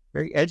 these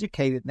very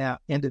educated now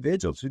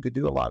individuals who could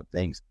do a lot of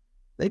things.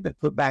 They've been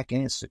put back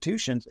in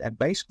institutions and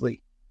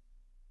basically,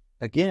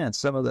 again,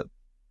 some of the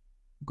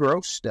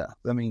gross stuff.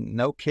 I mean,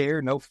 no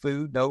care, no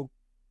food, no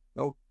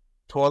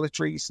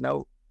toiletries,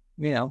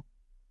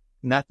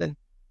 nothing.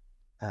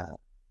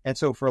 And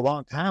so for a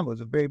long time, it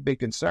was a very big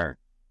concern.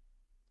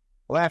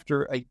 Well,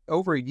 after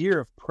over a year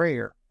of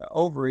prayer,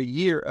 over a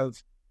year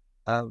of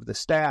the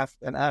staff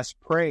and us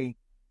praying,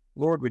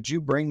 Lord, would you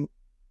bring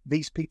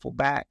these people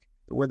back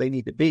to where they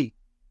need to be?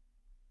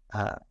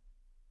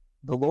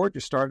 The Lord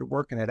just started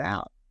working it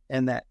out.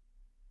 And that,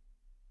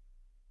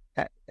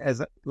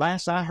 as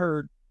last I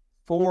heard,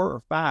 4 or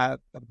 5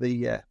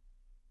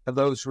 of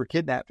those who were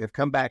kidnapped have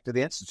come back to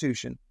the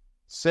institution.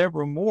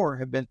 Several more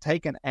have been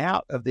taken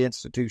out of the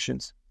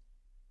institutions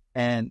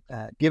and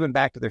given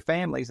back to their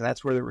families. And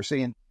that's where they were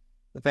seeing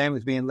the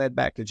families being led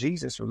back to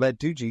Jesus or led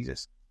to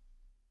Jesus.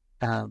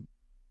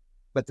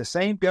 But the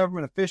same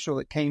government official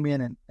that came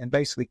in and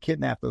basically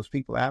kidnapped those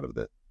people out of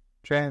the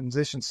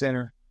transition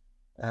center,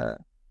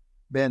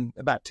 been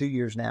about 2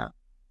 years now.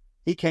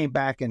 He came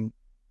back and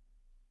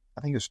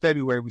I think it was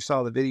February, we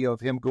saw the video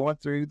of him going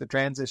through the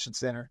transition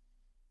center,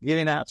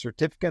 giving out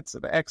certificates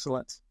of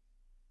excellence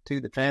to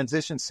the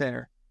transition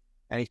center.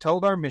 And he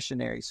told our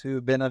missionaries who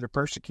have been under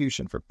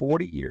persecution for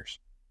 40 years,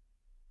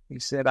 he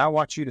said, I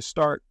want you to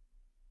start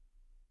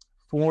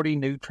 40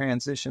 new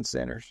transition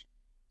centers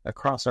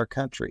across our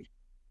country,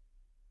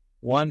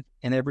 one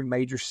in every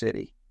major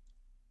city.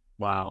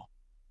 Wow.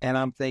 And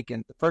I'm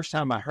thinking, the first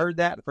time I heard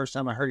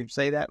him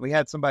say that, we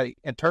had somebody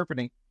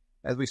interpreting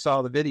as we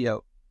saw the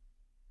video.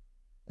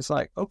 It's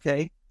like,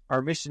 okay,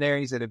 our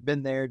missionaries that have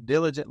been there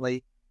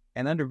diligently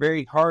and under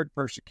very hard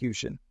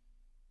persecution.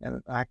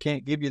 And I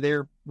can't give you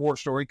their war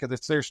story because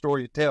it's their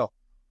story to tell.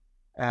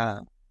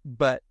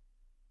 But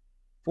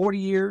 40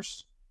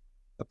 years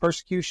of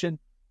persecution,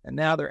 and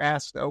now they're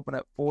asked to open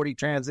up 40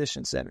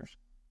 transition centers.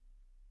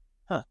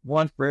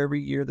 One for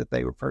every year that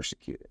they were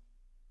persecuted.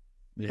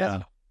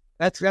 Yeah.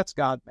 That's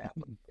God math.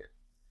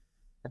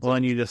 Well,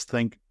 and you just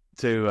think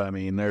too. I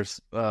mean,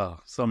 there's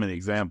so many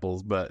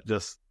examples, but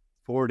just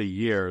 40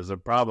 years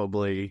of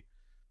probably,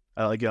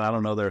 again, I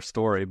don't know their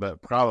story,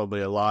 but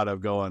probably a lot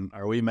of going,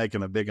 are we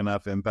making a big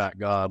enough impact,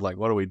 God? Like,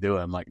 what are we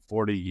doing? Like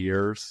 40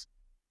 years.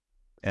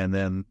 And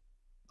then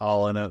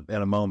all in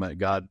a moment,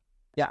 God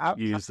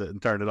used it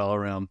and turned it all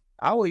around.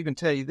 I will even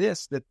tell you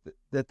this, that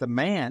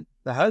the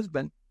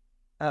husband,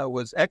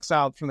 was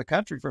exiled from the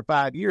country for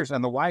 5 years,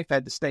 and the wife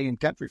had to stay in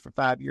country for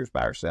 5 years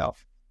by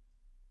herself.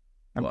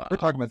 Wow. We're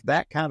talking about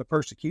that kind of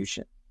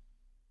persecution.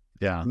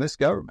 Yeah. From this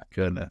government.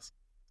 Goodness.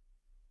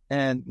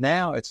 And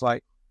now it's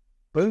like,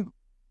 boom,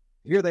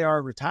 here they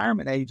are,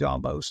 retirement age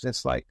almost.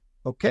 It's like,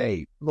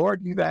 okay,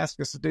 Lord, you've asked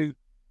us to do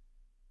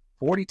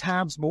 40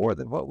 times more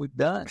than what we've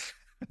done,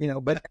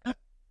 but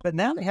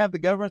now they have the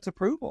government's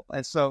approval.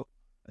 And so,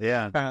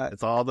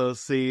 it's all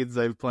those seeds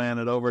they've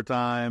planted over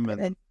time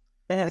and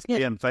it's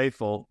being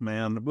faithful,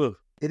 man. Woo.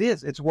 It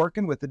is. It's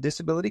working with the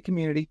disability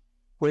community,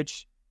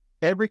 which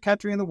every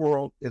country in the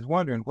world is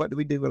wondering, what do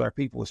we do with our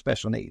people with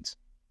special needs?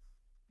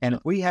 And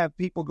if we have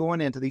people going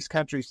into these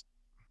countries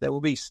that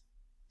will be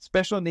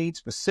special needs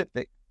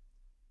specific,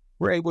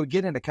 we're able to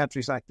get into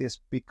countries like this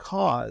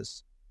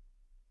because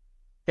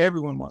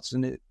everybody wants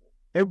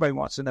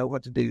to know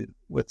what to do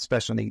with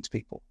special needs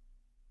people.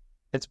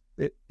 It's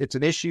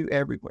an issue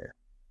everywhere.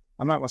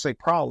 I'm not going to say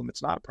problem.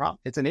 It's not a problem.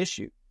 It's an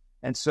issue.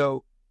 And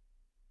so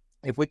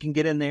if we can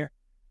get in there,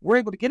 we're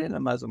able to get in a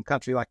Muslim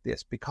country like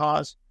this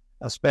because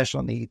of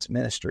special needs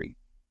ministry.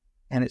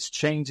 And it's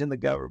changing the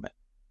government.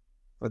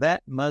 For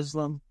that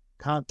Muslim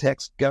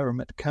context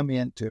government to come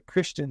into a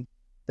Christian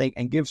thing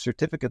and give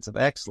certificates of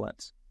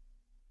excellence,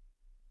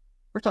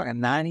 we're talking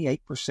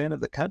 98% of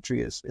the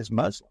country is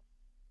Muslim.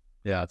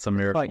 Yeah, it's a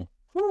miracle. Like,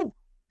 whew,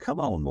 come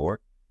on, Lord.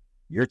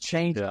 You're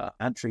changing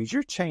countries.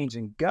 You're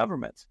changing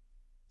governments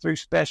through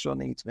special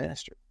needs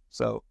ministry.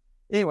 So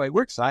anyway,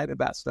 we're excited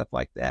about stuff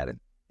like that.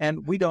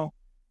 And we don't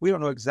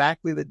know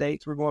exactly the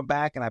dates we're going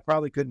back. And I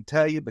probably couldn't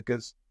tell you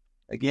because,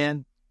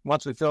 again,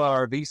 once we fill out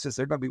our visas,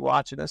 they're going to be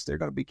watching us. They're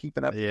going to be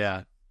keeping up,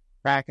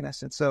 tracking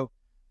us. And so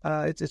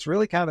it's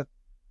really kind of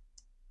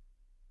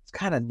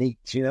neat.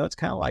 It's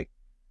kind of like,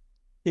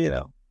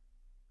 the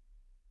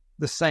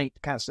Saint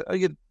kind of stuff.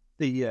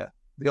 The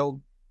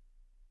old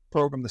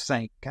program, The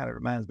Saint, kind of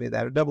reminds me of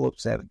that, or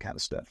 007 kind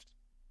of stuff.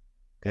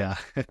 Yeah.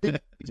 Kind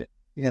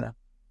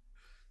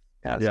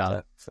of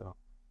stuff. So.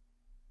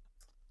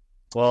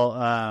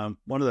 Well,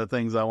 one of the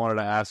things I wanted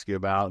to ask you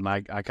about, and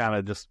I kind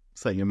of just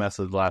sent you a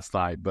message last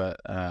night, but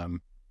I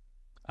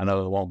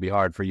know it won't be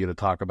hard for you to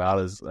talk about,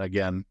 is,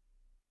 again,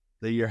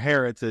 your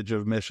heritage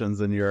of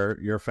missions in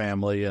your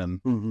family, and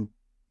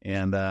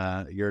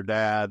your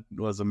dad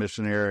was a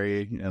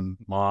missionary, and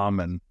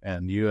mom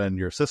and you and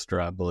your sister,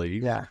 I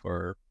believe,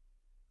 were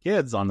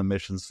kids on the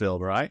missions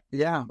field, right?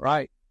 Yeah,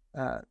 right.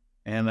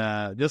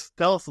 And just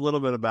tell us a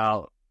little bit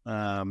about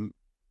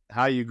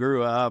how you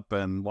grew up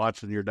and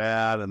watching your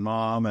dad and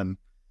mom,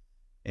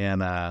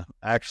 and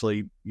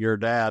actually your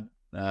dad,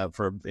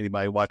 for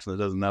anybody watching that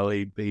doesn't know,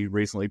 he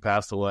recently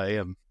passed away,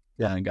 and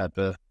got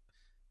to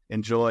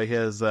enjoy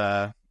his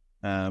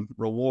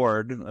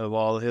reward of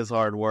all his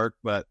hard work.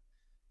 But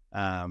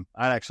I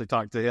actually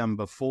talked to him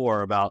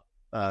before about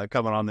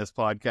coming on this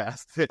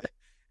podcast,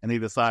 and he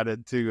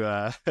decided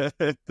to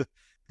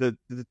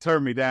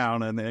turn me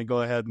down and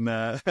go ahead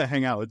and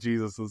hang out with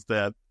Jesus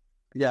instead.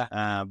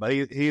 Yeah. But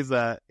he's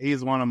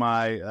one of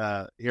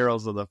my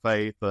heroes of the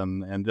faith,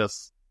 and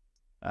just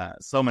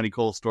so many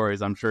cool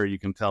stories I'm sure you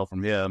can tell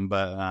from him.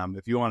 But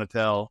if you want to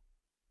tell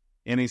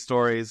any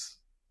stories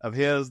of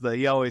his that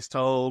he always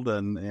told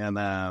and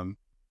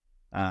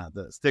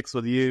that sticks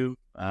with you,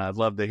 I'd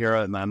love to hear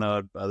it, and I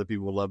know other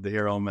people would love to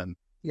hear them. And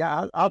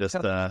I'll just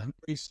tell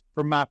stories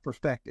from my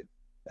perspective.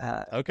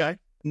 Okay.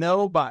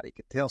 Nobody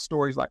could tell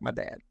stories like my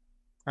dad.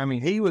 I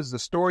mean, he was the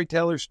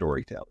storyteller.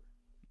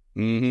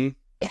 Mm-hmm.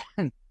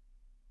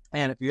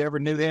 And if you ever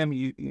knew him,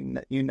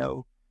 you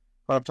know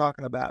what I'm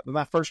talking about. But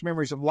my first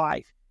memories of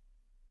life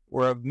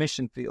were of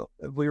mission field.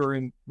 We were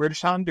in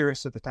British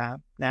Honduras at the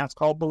time. Now it's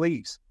called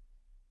Belize.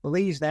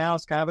 Belize now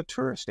is kind of a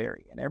tourist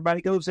area, and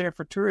everybody goes there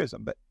for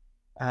tourism. But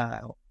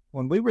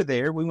when we were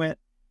there, we went,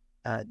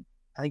 I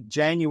think,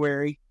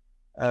 January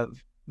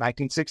of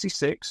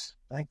 1966.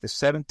 I think the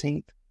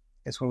 17th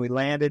is when we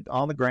landed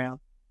on the ground.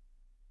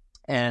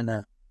 And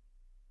I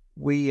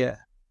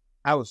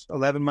was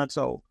 11 months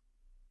old.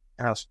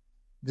 And I was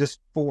just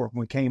 4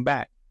 when we came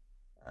back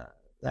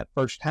that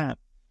first time.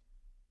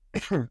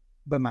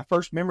 But my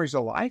first memories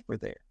of life were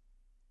there.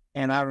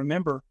 And I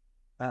remember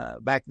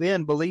back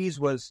then, Belize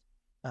was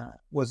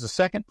the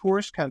second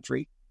poorest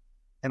country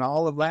in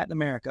all of Latin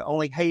America.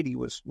 Only Haiti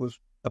was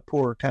a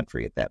poorer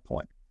country at that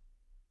point.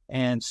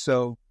 And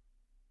so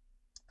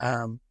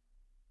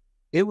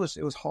it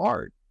was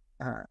hard.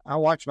 I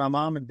watched my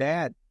mom and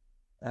dad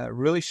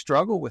really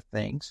struggle with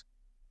things,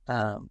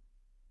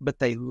 but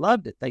they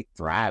loved it. They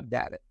thrived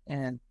at it.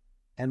 And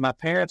my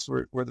parents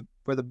were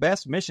the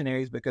best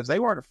missionaries because they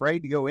weren't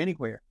afraid to go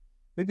anywhere.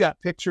 We've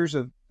got pictures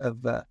of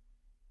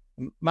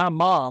my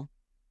mom,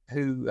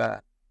 who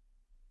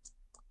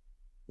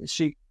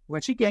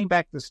when she came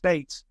back to the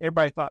States,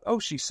 everybody thought, oh,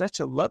 she's such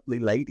a lovely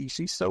lady.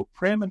 She's so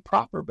prim and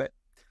proper. But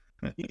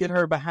you get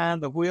her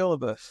behind the wheel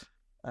of a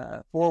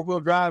four-wheel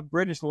drive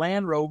British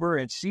Land Rover,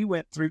 and she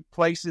went through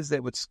places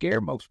that would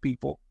scare most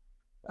people.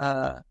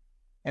 And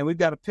we've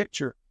got a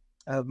picture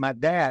of my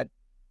dad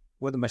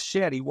with a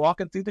machete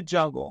walking through the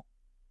jungle,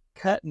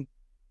 cutting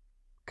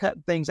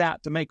things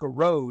out to make a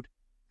road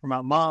for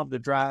my mom to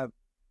drive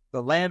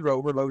the Land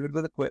Rover loaded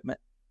with equipment,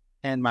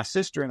 and my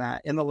sister and I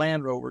in the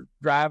Land Rover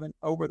driving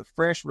over the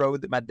fresh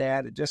road that my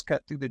dad had just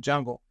cut through the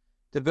jungle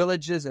to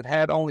villages that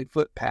had only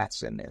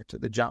footpaths in there to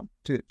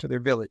their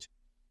village.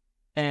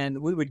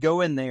 And we would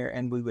go in there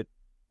and we would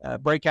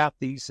break out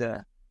these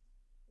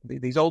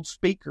old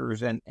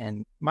speakers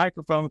and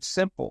microphones,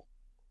 simple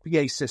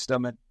PA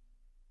system,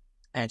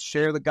 and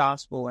share the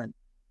gospel.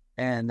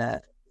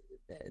 And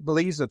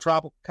Belize is a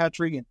tropical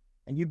country,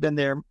 and you've been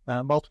there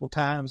multiple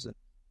times,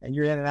 and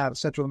you're in and out of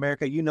Central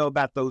America. You know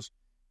about those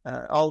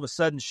all of a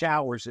sudden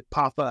showers that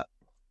pop up.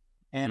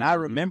 And I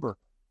remember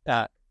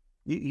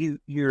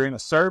you're in a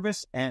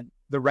service and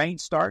the rain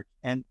starts,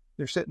 and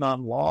they're sitting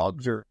on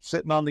logs or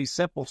sitting on these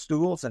simple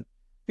stools, and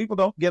people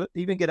don't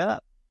even get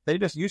up. They're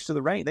just used to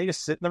the rain. They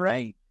just sit in the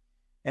rain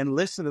and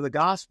listen to the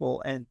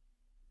gospel. And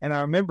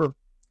I remember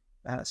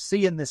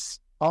seeing this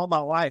all my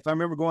life. I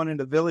remember going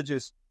into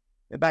villages.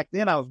 And back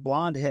then I was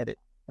blonde-headed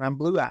and I'm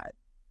blue-eyed.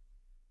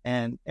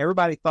 And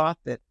everybody thought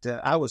that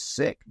I was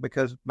sick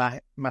because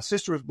my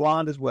sister was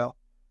blonde as well.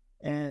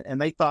 And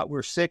they thought we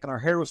were sick and our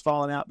hair was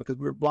falling out because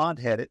we were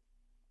blonde-headed.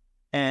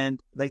 And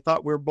they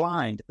thought we were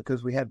blind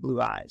because we had blue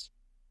eyes.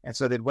 And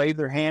so they'd wave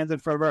their hands in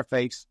front of our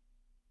face.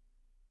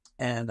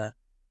 And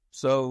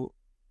so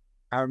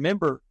I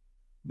remember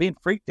being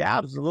freaked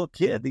out as a little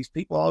kid. These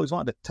people always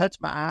wanted to touch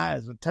my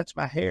eyes and touch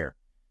my hair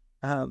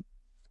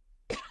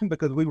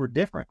because we were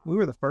different. We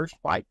were the first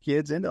white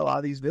kids into a lot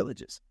of these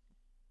villages.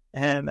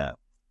 And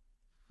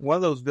one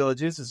of those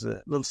villages is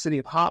a little city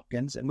of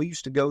Hopkins, and we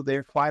used to go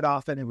there quite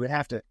often, and we'd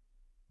have to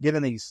get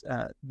in these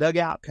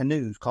dugout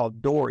canoes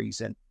called dories,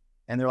 and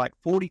they're like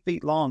 40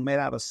 feet long, made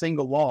out of a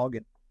single log,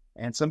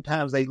 and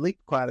sometimes they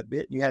leaked quite a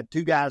bit. You had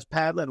two guys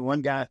paddling and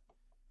one guy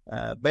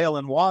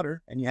bailing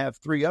water, and you have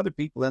three other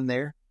people in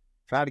there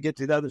trying to get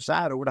to the other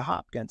side over to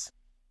Hopkins.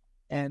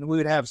 And we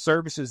would have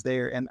services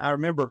there, and I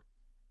remember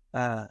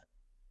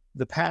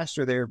the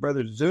pastor there,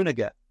 Brother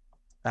Zuniga,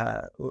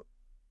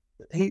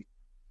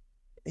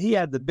 he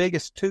had the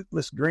biggest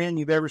toothless grin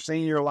you've ever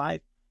seen in your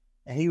life.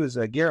 And he was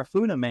a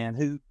Garifuna man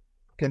who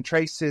can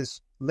trace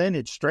his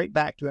lineage straight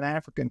back to an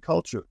African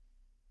culture.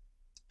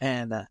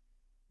 And,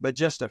 but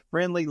just a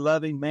friendly,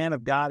 loving man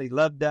of God. He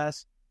loved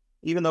us.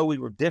 Even though we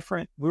were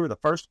different, we were the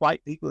first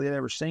white people he had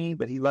ever seen,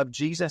 but he loved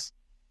Jesus.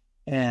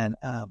 And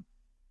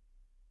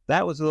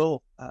that was a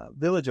little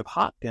village of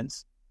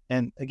Hopkins.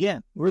 And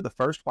again, we're the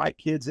first white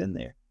kids in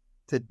there.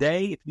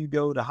 Today, if you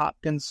go to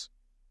Hopkins,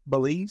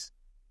 Belize,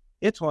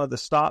 it's one of the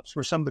stops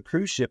where some of the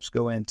cruise ships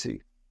go into.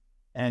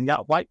 And you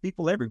got white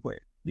people everywhere.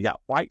 You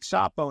got white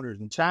shop owners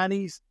and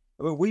Chinese.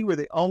 I mean, we were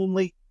the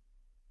only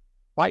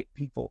white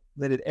people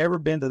that had ever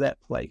been to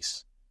that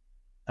place.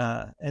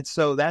 And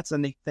so that's a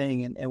neat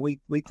thing. And we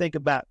think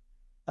about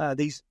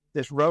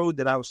this road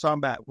that I was talking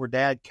about where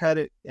Dad cut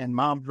it and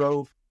Mom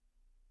drove.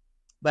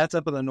 That's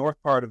up in the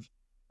north part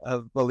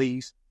of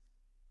Belize.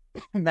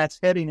 And that's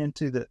heading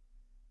into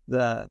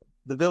the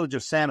village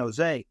of San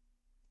Jose.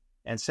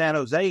 And San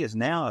Jose is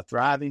now a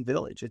thriving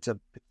village.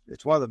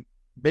 It's one of the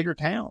bigger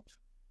towns,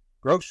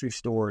 grocery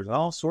stores,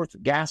 all sorts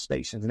of gas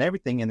stations and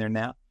everything in there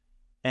now.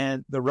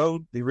 And the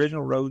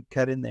original road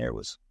cut in there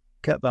was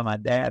cut by my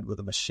dad with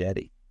a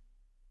machete.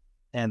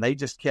 And they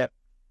just kept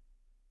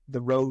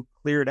the road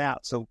cleared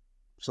out so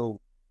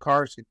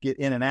cars could get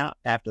in and out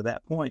after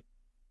that point.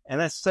 And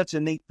that's such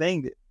a neat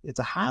thing that it's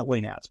a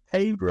highway now. It's a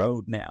paved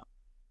road now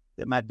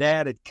that my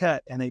dad had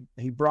cut, and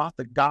he brought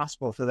the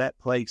gospel to that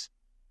place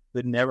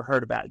that never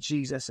heard about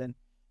Jesus.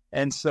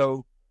 And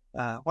so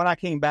when I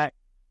came back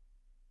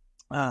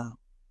to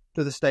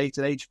the States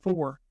at age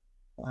 4,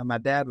 my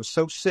dad was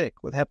so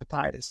sick with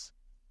hepatitis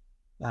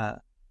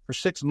for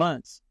 6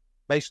 months.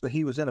 Basically,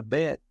 he was in a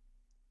bed,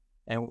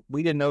 and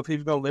we didn't know if he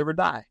was going to live or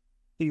die.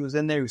 He was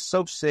in there. He was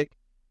so sick,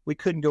 we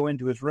couldn't go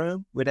into his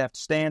room. We'd have to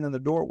stand in the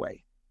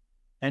doorway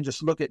and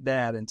just look at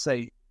Dad and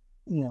say,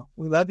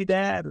 we love you,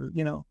 Dad, or,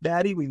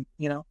 Daddy, we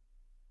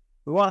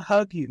want to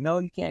hug you. No,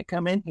 you can't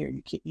come in here.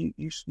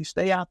 You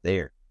stay out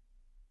there.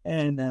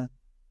 And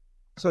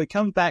so he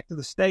comes back to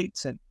the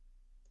States,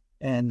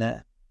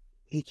 and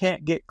he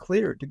can't get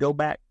cleared to go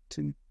back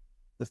to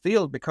the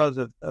field because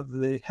of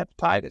the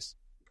hepatitis.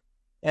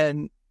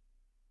 And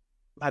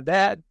my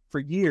dad, for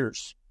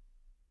years,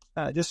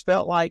 just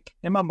felt like,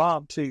 and my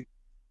mom too,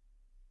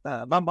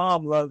 my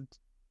mom loved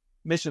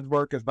missions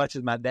work as much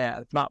as my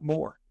dad, if not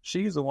more.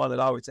 She's the one that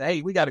always said,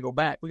 hey, we got to go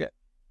back.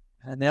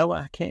 Nella,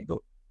 I can't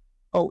go.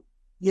 Oh,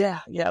 yeah,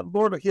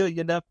 Lord will heal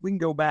you enough. We can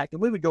go back.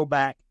 And we would go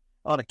back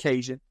on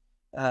occasion,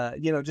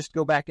 just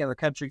go back in the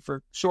country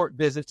for short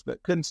visits,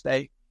 but couldn't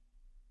stay.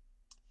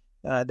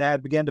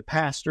 Dad began to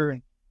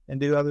pastor and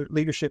do other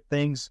leadership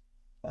things.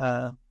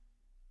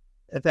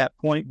 at that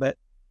point, but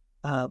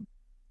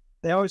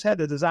they always had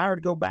the desire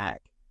to go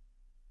back.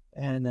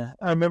 And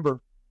I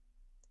remember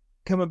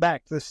coming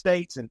back to the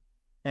States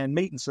and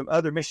meeting some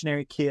other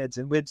missionary kids,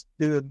 and we'd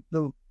do a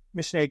little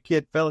missionary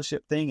kid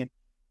fellowship thing, and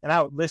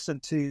I would listen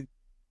to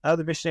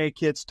other missionary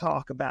kids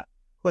talk about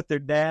what their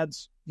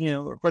dads,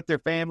 or what their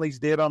families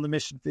did on the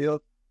mission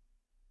field.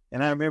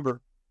 And I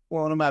remember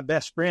one of my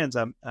best friends,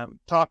 I'm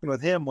talking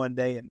with him one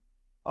day, and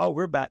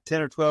we're about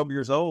 10 or 12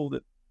 years old,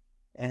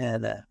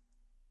 and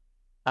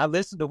I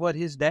listened to what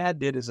his dad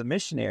did as a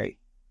missionary.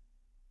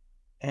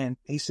 And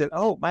he said,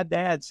 my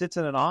dad sits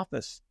in an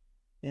office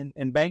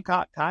in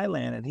Bangkok,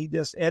 Thailand, and he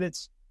just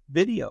edits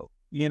video.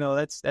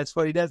 That's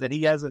what he does. And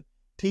he has a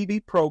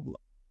TV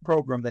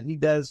program that he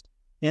does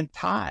in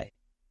Thai.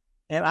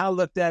 And I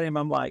looked at him,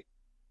 I'm like,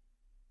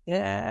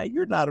 yeah,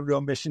 you're not a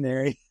real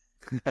missionary.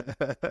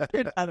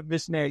 You're not a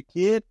missionary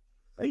kid.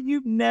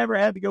 You've never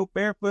had to go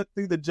barefoot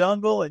through the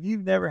jungle, and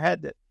you've never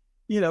had to,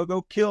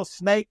 go kill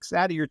snakes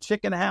out of your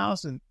chicken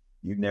house, and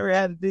you've never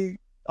had to do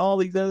all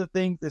these other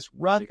things, this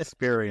rough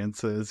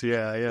experiences.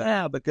 Yeah.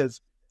 Yeah,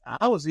 because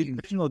I was the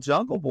original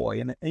jungle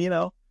boy, and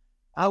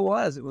I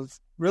was. It was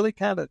really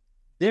kind of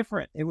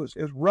different. It was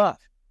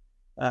rough.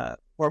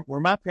 Where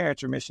my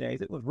parents were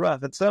missionaries, it was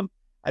rough, and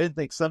I didn't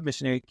think some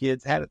missionary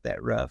kids had it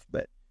that rough,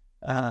 but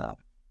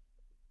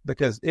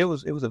because it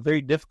was a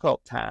very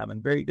difficult time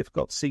and very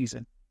difficult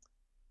season.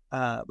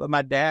 But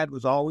my dad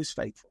was always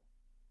faithful,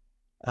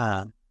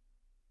 and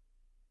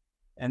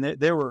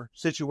there were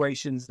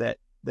situations that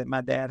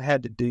my dad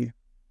had to do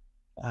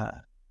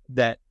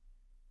that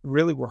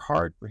really were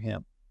hard for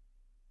him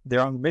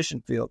there on the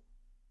mission field.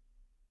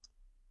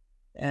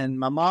 And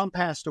my mom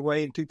passed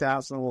away in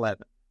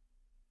 2011.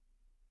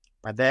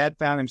 My dad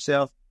found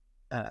himself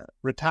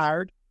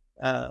retired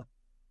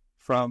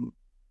from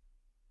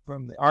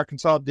the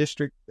Arkansas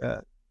district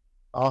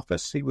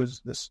office. He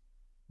was this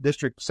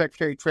district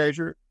secretary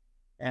treasurer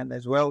and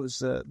as well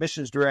as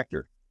missions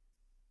director.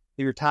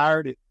 He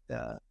retired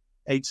at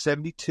age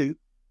 72.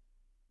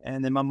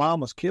 And then my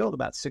mom was killed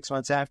about 6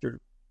 months after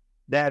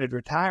Dad had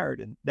retired,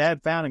 and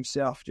Dad found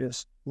himself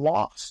just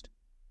lost.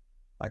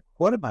 Like,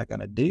 what am I going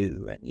to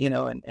do?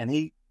 And, and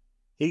he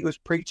was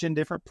preaching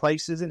different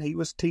places, and he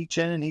was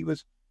teaching, and he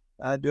was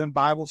doing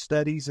Bible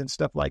studies and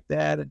stuff like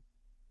that.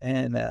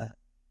 And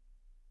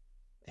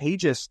he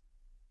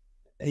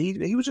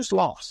was just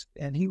lost,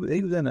 and he was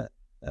in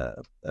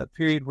a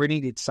period where he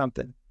needed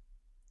something.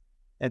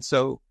 And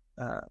so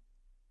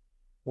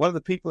one of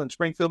the people in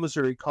Springfield,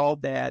 Missouri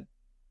called Dad,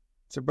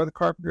 said, Brother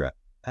Carpenter,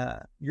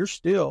 you're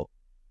still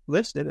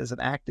listed as an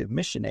active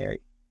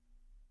missionary.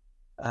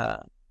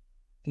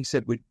 He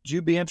said, would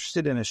you be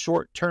interested in a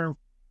short-term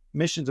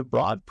missions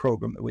abroad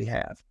program that we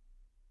have?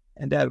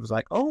 And Dad was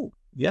like, oh,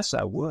 yes,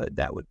 I would.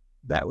 That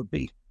would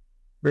be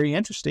very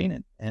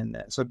interesting.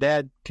 And so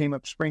Dad came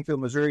up to Springfield,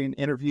 Missouri and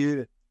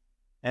interviewed,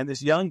 and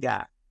this young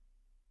guy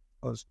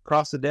was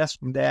across the desk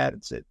from Dad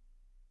and said,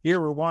 here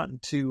we're wanting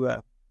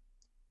to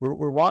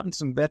we're wanting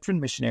some veteran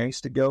missionaries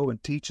to go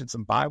and teach in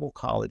some Bible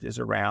colleges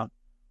around.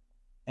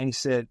 And he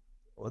said,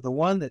 well, the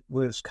one that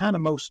was kind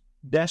of most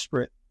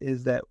desperate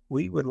is that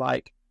we would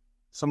like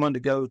someone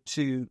to go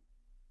to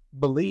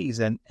Belize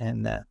and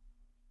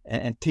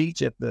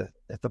teach at the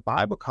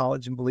Bible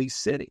college in Belize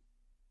City.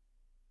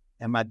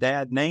 And my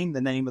dad named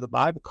the name of the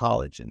Bible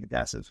college, and the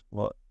guy says,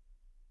 well,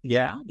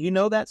 yeah, you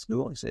know that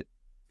school?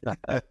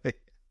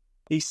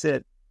 He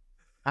said,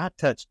 I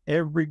touched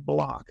every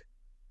block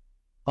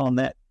on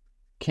that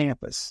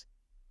campus.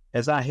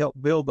 As I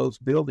helped build those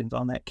buildings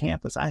on that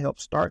campus, I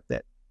helped start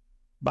that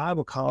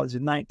Bible college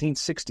in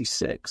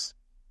 1966.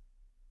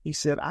 He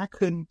said, I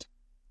couldn't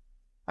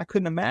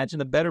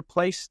imagine a better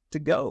place to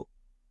go.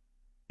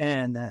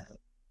 And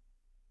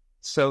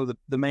so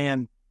the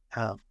man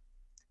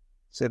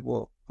said,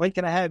 well, when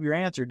can I have your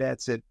answer?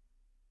 Dad said,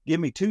 give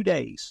me 2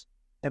 days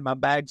and my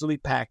bags will be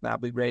packed and I'll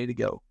be ready to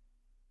go.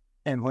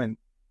 And when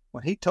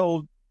he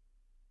told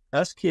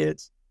us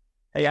kids,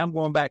 hey, I'm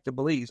going back to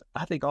Belize,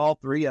 I think all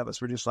three of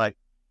us were just like,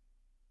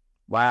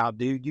 wow,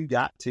 dude, you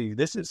got to.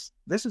 This is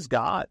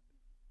God.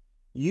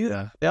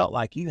 You felt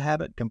like you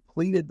haven't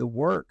completed the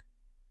work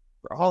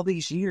for all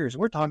these years.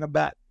 We're talking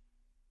about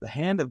the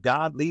hand of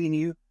God leading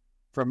you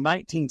from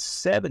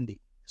 1970.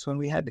 That's when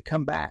we had to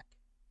come back.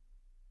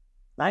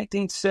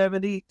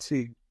 1970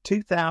 to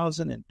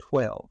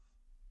 2012.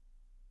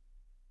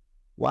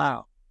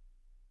 Wow.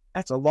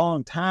 That's a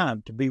long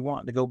time to be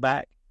wanting to go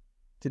back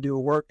to do a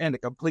work and to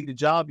complete a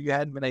job you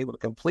hadn't been able to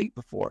complete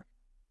before.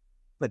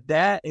 But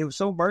Dad, it was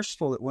so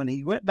merciful that when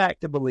he went back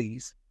to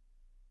Belize,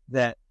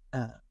 that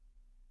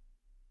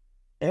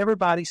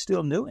everybody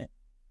still knew him.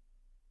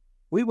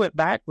 We went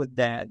back with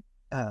Dad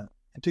in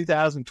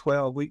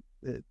 2012.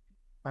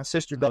 My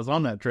sister was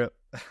on that trip.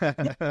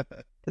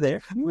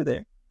 You were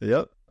there.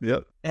 Yep.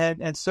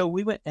 And so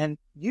we went, and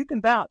you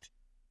can vouch,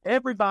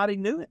 everybody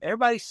knew him.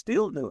 Everybody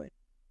still knew him.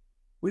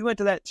 We went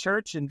to that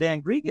church in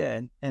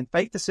Dangriga and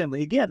Faith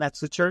Assembly. Again, that's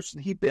the church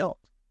that he built.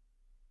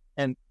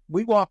 And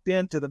we walked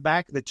into the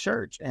back of the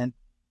church, and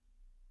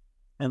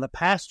the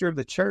pastor of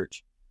the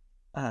church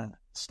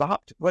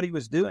stopped what he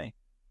was doing.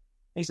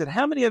 He said,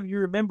 "How many of you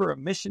remember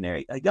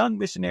a young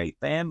missionary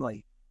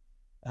family,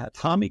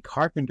 Tommy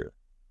Carpenter,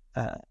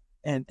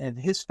 and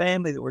his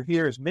family that were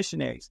here as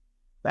missionaries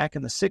back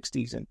in the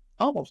 60s?" And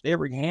almost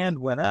every hand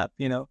went up,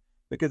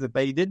 because if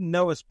they didn't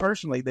know us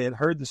personally, they had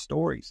heard the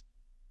stories.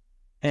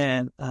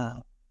 And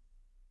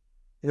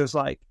it was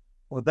like,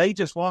 well, they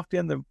just walked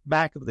in the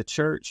back of the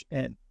church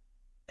and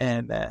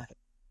they're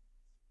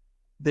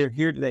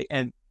here today.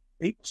 And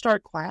people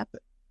started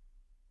clapping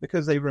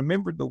because they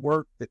remembered the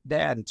work that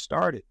Dad had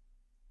started.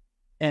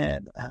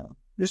 And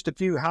just a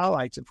few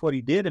highlights of what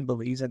he did in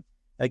Belize. And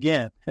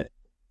again,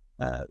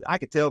 I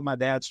could tell my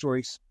dad's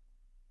stories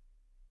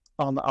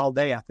all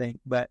day, I think.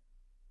 But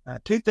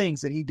two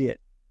things that he did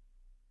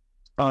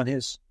on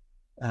his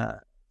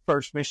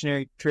first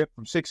missionary trip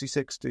from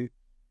 66 to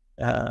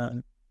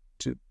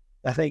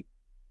I think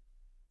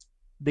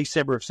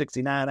December of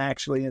 69,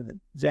 actually, and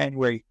then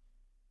January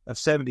of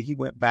 70, he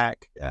went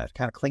back to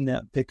kind of clean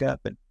up, pick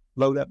up, and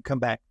load up and come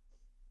back.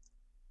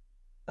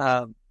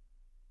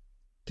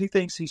 Two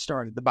things he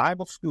started. The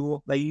Bible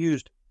school, they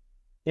used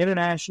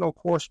International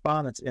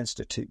Correspondence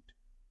Institute.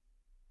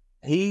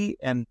 He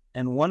and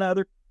one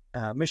other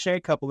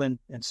missionary couple in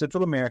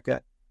Central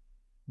America,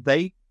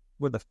 they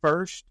were the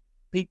first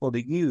people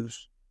to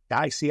use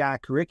the ICI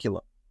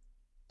curriculum.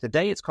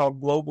 Today it's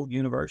called Global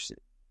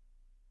University.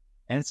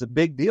 And it's a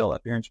big deal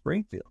up here in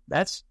Springfield.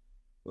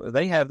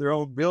 They have their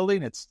own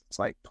building. It's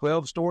like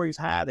 12 stories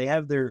high. They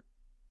have their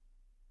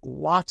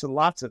lots and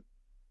lots of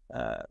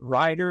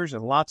writers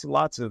and lots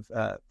of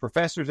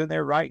professors in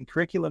there writing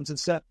curriculums and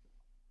stuff.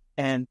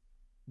 And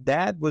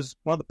Dad was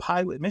one of the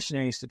pilot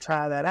missionaries to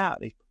try that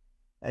out.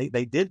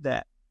 They did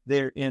that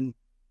there in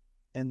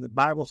the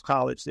Bible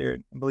college there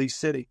in Belize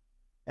City.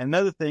 And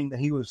another thing that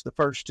he was the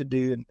first to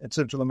do in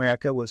Central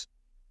America was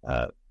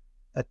a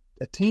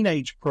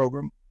teenage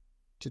program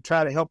to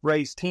try to help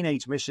raise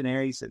teenage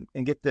missionaries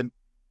and get them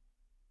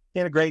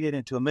integrated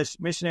into a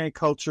missionary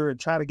culture and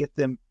try to get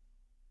them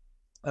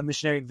a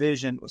missionary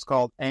vision. It was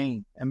called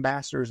AIM,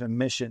 Ambassadors in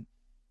Mission.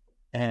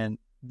 And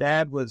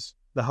Dad was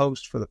the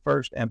host for the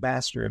first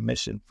Ambassador in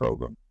Mission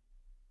program,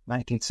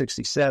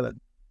 1967.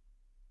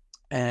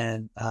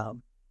 And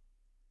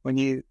when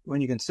you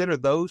consider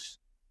those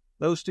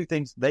two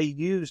things, they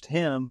used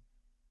him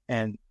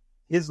and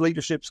his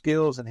leadership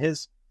skills and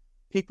his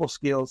people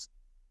skills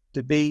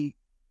to be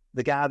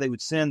the guy they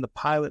would send the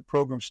pilot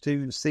programs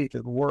to see if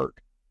it would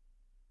work.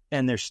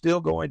 And they're still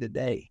going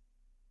today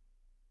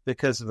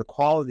because of the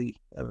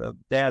quality of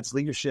Dad's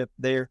leadership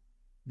there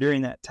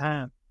during that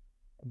time.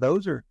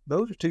 Those are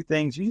two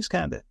things you just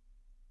kind of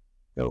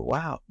go,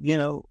 wow,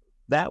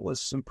 that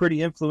was some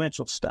pretty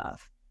influential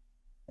stuff.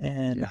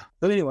 And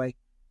but anyway,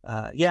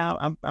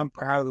 I'm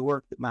proud of the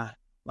work that my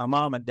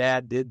mom and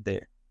Dad did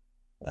there.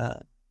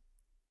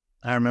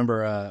 I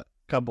remember a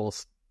couple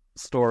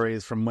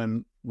stories from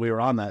when we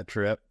were on that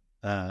trip.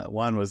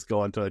 One was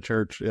going to a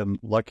church in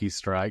Lucky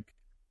Strike,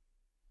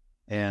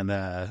 and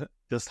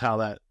just how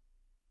that,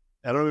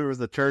 I don't know if it was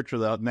the church or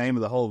the name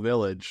of the whole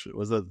village.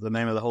 Was it the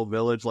name of the whole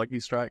village, Lucky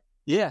Strike?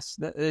 Yes,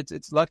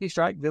 it's Lucky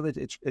Strike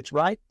Village. It's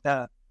right.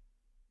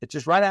 It's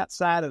just right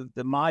outside of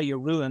the Maya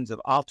ruins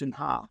of Altun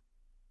Ha.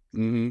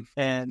 Mm-hmm.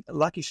 And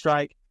Lucky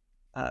Strike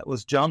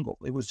was jungle.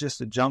 It was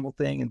just a jungle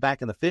thing. And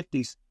back in the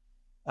 50s,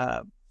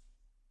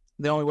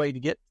 the only way to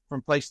get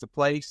from place to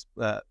place,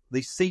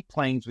 these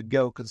seaplanes would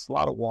go because it's a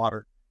lot of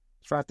water.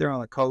 It's right there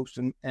on the coast.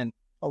 And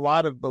a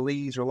lot of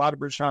Belize or a lot of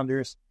British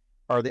Honduras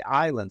are the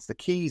islands, the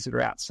keys that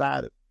are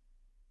outside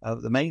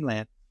of the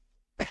mainland.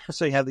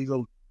 So you have these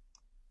little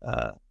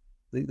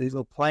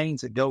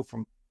planes that go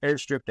from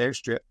airstrip to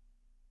airstrip.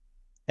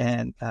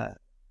 And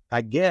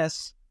I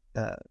guess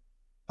a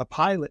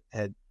pilot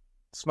had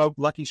smoked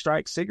Lucky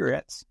Strike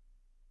cigarettes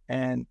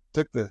and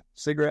took the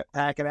cigarette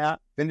packet out,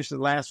 finished the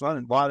last one,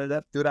 and wadded it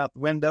up, threw it out the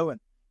window, and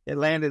it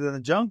landed in the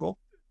jungle.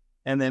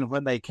 And then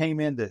when they came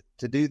in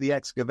to do the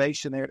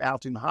excavation there at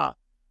Altun Ha,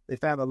 they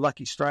found a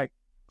Lucky Strike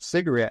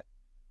cigarette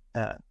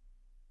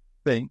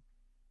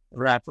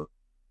wrapper.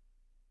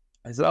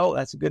 I said, "Oh,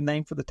 that's a good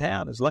name for the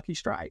town, is Lucky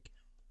Strike."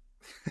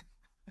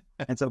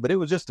 And so, but it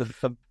was just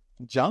a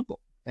jungle.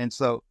 And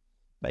so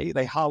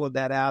they hollowed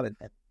that out, and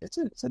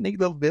it's a neat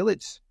little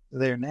village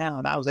there now.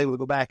 And I was able to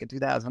go back in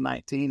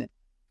 2019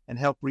 and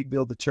help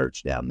rebuild the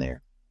church down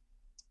there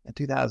in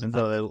 2009.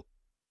 So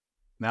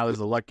now there's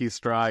a Lucky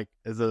Strike.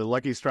 Is it a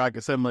Lucky Strike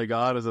Assembly of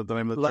God? Is it the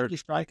name of the church? Lucky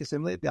Strike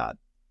Assembly of God.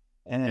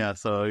 And yeah,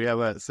 so you have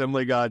an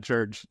Assembly of God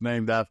church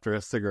named after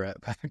a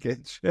cigarette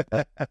package.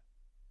 I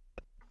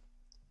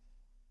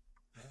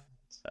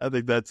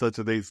think that's such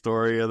a neat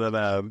story.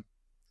 And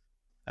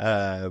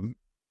then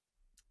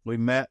we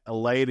met a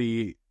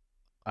lady,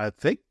 I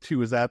think she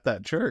was at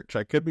that church.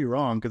 I could be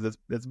wrong because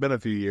it's been a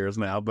few years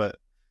now, but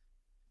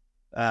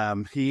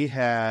he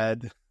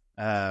had,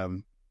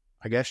 I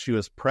guess she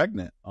was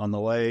pregnant on the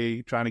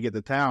way trying to get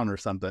to town or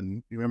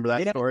something. You remember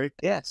that story?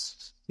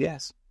 Yes.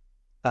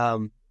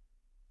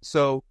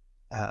 So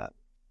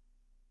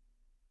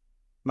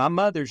my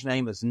mother's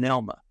name is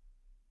Nelma.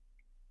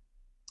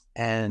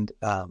 And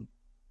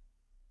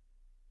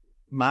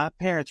my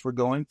parents were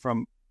going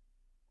from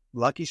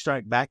Lucky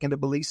Strike back into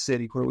Belize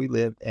City where we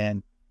lived,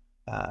 and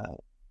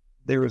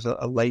there was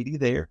a lady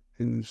there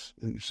who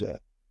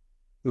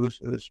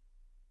was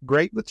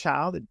great with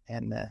child,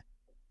 and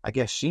I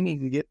guess she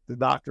needed to get to the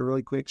doctor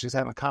really quick. She's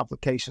having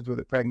complications with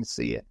her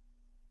pregnancy,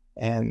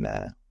 and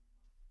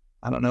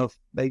I don't know if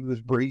baby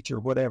was breech or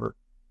whatever.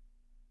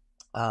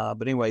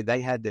 But anyway,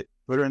 they had to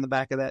put her in the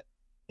back of that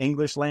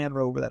English Land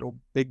Rover, that old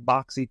big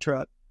boxy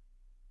truck,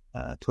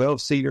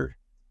 12-seater,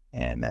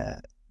 and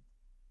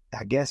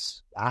I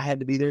guess I had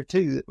to be there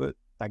too. But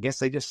I guess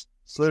they just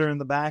slid her in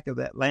the back of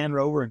that Land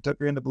Rover and took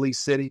her into Belize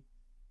City.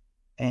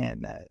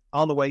 And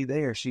on the way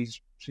there,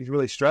 she's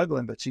really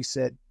struggling, but she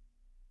said,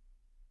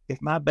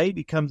 if my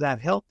baby comes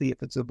out healthy,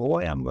 if it's a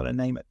boy, I'm going to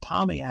name it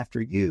Tommy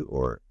after you,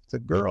 or if it's a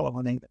girl, I'm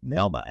going to name it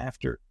Nelma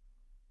after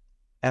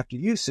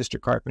you, Sister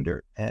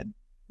Carpenter, and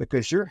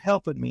because you're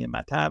helping me in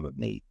my time of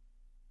need.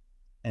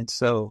 And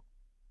so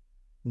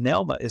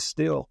Nelma is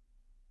still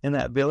in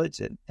that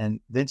village, and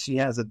then she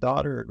has a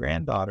daughter or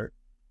granddaughter,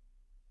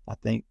 I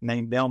think,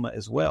 named Nelma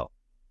as well.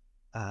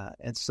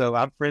 And so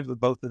I'm friends with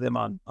both of them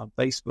on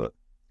Facebook.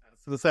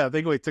 I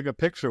think we took a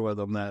picture with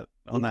them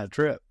on that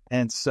trip.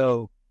 And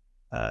so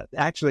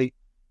actually,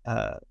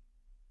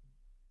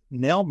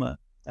 Nelma,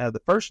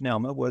 the first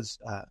Nelma, was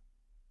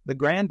the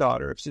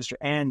granddaughter of Sister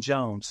Ann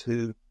Jones,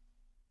 who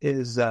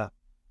is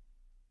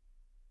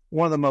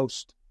one of the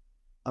most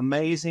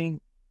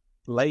amazing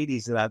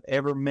ladies that I've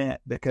ever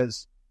met,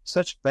 because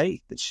such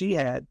faith that she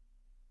had.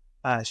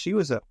 She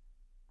was a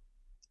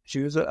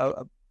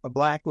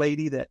black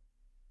lady that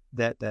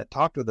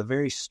talked with a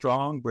very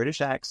strong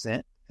British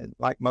accent,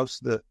 like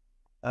most of the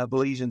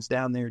Belizeans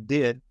down there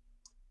did.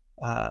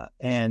 But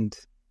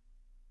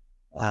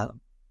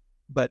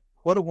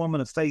what a woman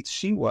of faith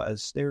she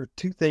was. There are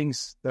two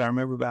things that I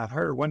remember about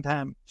her. One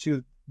time she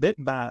was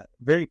bitten by a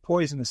very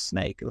poisonous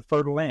snake, the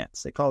fertile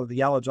ants. They call it the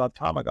yellow-jawed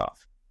tomahawk.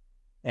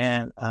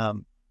 And I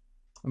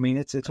mean,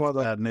 it's one of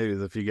those bad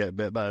news if you get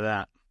bit by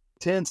that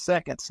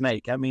 10-second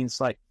snake. I mean,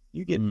 it's like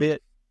you get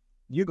bit,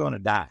 you're going to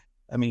die.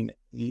 I mean,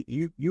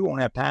 you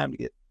won't have time to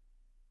get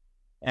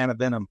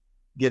antivenom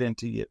get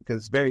into you, because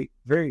it's very,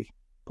 very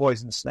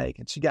poisonous snake.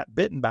 And she got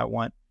bitten by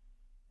one,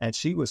 and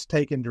she was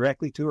taken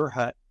directly to her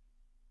hut,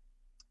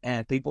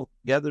 and people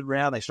gathered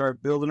around. They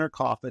started building her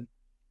coffin.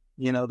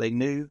 You know, they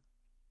knew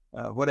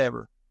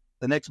whatever.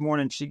 The next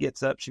morning she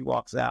gets up, she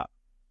walks out,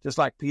 just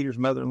like Peter's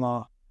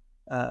mother-in-law.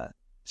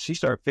 She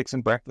started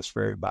fixing breakfast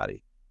for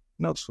everybody.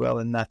 No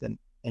swelling, nothing.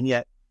 And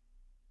yet,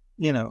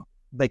 you know,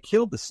 they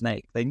killed the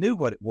snake. They knew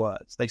what it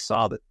was. They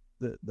saw the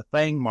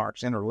fang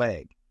marks in her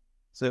leg.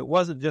 So it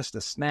wasn't just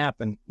a snap,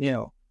 and, you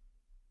know,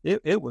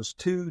 it was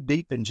 2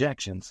 deep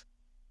injections.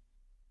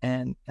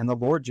 And the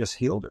Lord just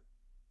healed her,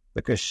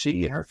 because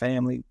she and her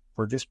family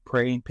were just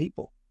praying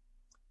people.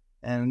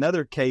 And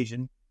another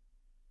occasion,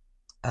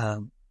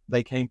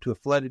 they came to a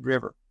flooded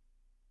river,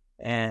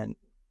 and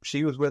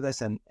she was with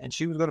us, and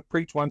she was going to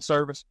preach one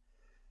service.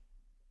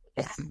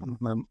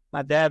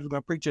 My dad was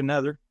going to preach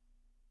another.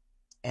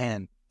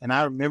 And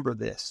I remember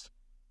this.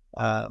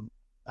 I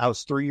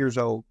was 3 years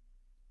old,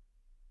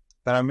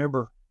 but I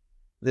remember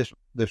this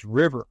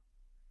river,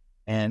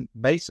 and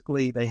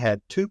basically they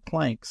had 2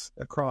 planks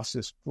across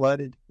this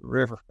flooded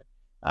river.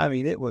 I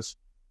mean,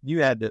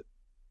 you had to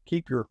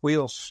keep your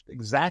wheels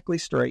exactly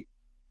straight,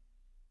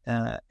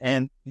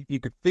 and you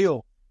could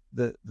feel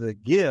the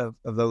give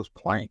of those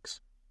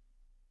planks.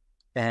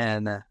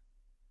 And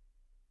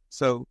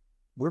so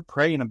we're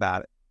praying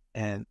about it,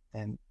 and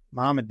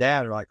Mom and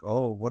Dad are like,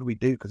 "Oh, what do we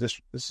do? Because this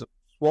is a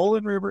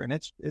swollen river, and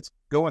it's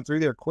going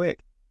through there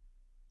quick."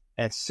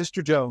 And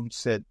Sister Jones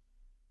said,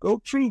 "Go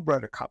true,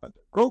 Brother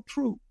Carpenter. Go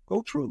true.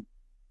 Go true."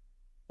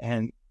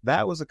 And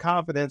that was a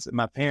confidence that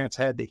my parents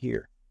had to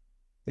hear,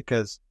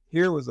 because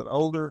here was an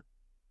older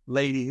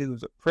lady who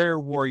was a prayer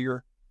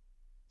warrior.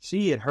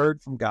 She had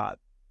heard from God.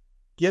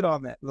 Get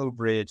on that little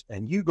bridge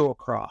and you go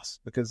across,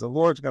 because the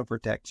Lord's going to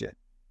protect you.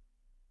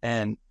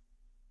 And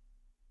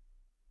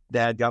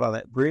Dad got on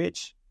that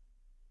bridge,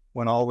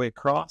 went all the way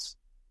across.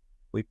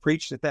 We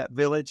preached at that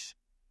village.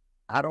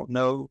 I don't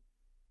know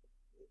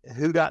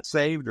who got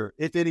saved, or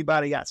if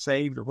anybody got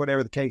saved, or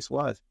whatever the case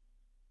was,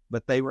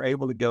 but they were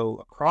able to go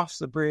across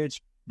the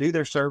bridge, do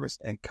their service,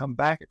 and come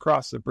back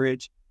across the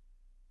bridge,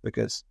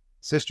 because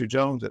Sister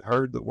Jones had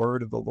heard the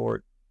word of the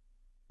Lord.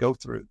 Go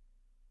through.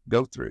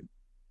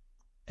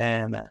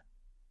 And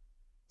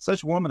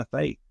such a woman of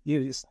faith.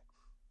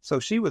 So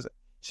she was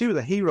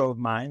a hero of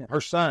mine.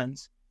 Her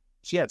sons,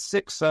 she had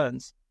 6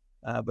 sons,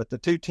 but the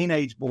 2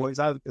 teenage boys,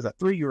 I was a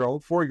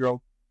 3-year-old,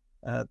 4-year-old,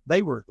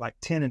 they were like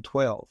 10 and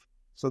 12.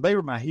 So they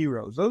were my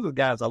heroes. Those are the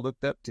guys I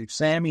looked up to,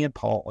 Sammy and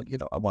Paul. You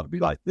know, I want to be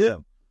like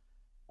them.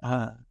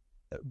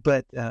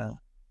 But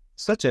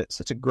such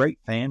a great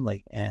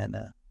family. And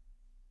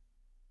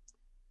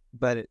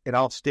but it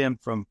all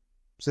stemmed from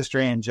Sister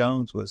Ann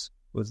Jones was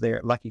there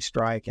at Lucky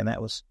Strike, and that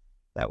was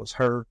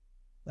her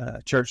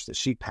church that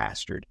she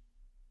pastored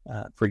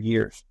for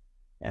years.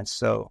 And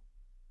so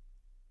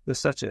it was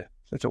such a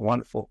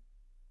wonderful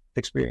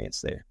experience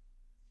there.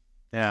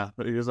 Yeah,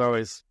 it was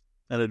always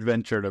an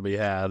adventure to be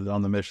had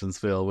on the missions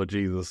field with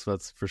Jesus.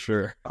 That's for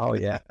sure. Oh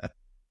yeah.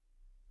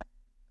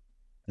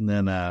 And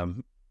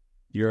then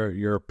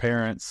your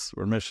parents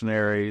were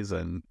missionaries,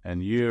 and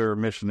you're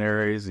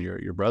missionaries.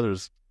 Your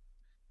brother's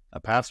a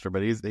pastor,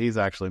 but he's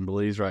actually in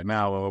Belize right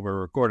now while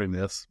we're recording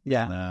this.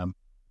 Yeah.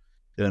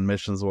 Doing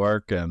missions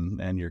work,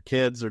 and your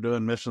kids are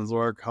doing missions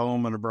work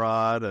home and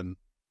abroad, and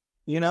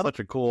such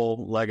a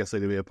cool legacy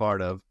to be a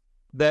part of.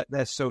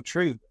 That's so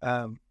true.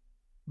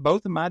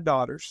 Both of my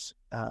daughters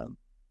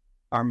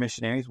are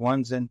missionaries.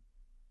 One's in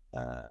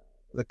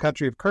the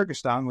country of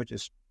Kyrgyzstan, which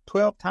is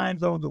 12 time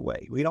zones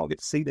away. We don't get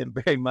to see them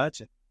very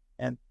much,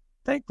 and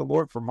thank the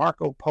Lord for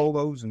Marco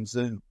Polos and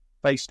Zoom,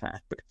 FaceTime.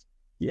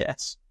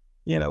 Yes,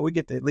 we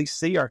get to at least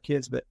see our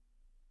kids. But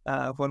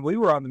when we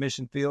were on the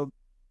mission field,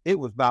 it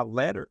was by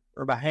letter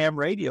or by ham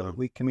radio.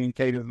 We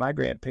communicated with my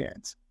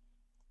grandparents.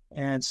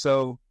 And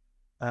so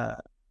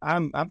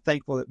I'm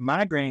thankful that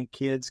my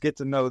grandkids get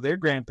to know their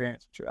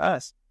grandparents, which are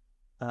us,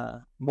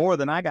 more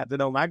than I got to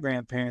know my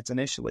grandparents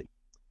initially.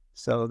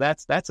 So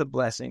that's a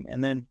blessing.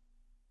 And then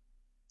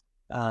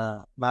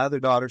my other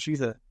daughter,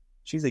 she's a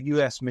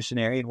U.S.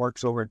 missionary and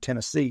works over in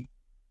Tennessee.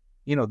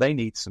 They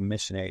need some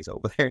missionaries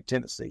over there in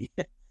Tennessee.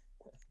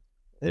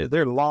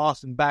 They're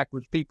lost and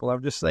backwards people,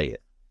 I'm just saying.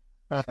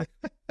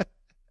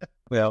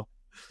 Well,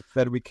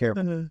 better be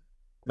careful.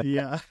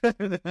 Yeah.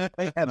 I'm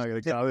not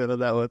going to comment on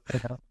that one.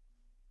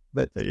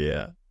 But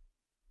yeah.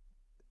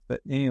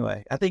 But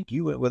anyway, I think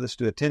you went with us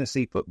to a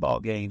Tennessee football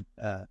game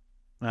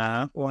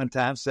one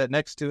time, sat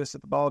next to us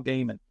at the ball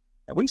game, and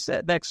we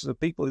sat next to the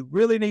people who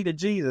really needed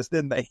Jesus,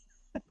 didn't they?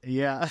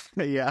 Yeah.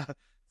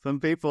 Some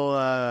people,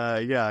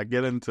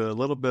 get into a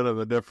little bit of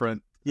a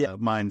different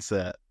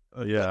mindset.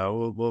 Yeah,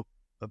 we'll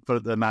put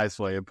it the nice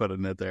way of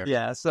putting it there.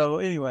 Yeah. So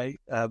anyway,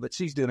 but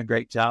she's doing a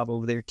great job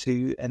over there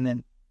too. And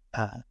then,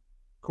 of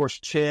course,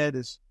 Ched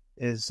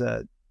is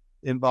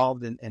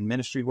involved in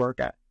ministry work.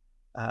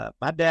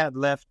 My dad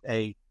left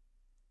a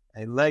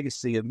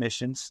legacy of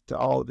missions to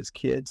all of his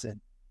kids,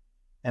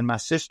 and my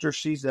sister,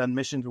 she's done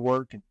missions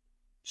work, and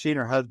she and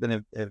her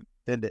husband have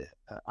been to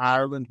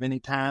Ireland many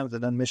times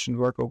and done missions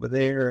work over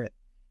there,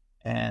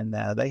 and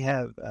they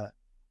have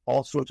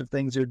all sorts of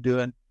things they're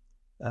doing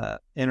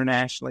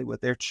internationally with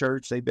their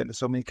church. They've been to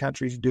so many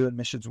countries doing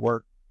missions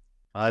work.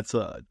 It's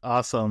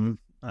awesome,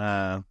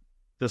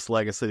 just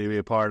legacy to be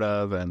a part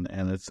of, and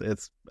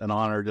it's an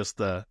honor just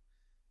to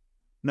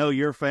know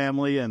your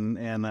family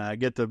and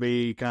get to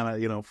be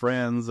kind of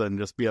friends and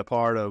just be a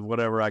part of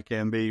whatever I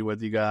can be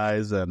with you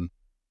guys, and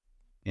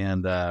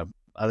I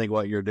think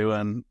what you're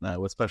doing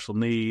with special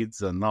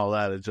needs and all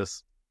that is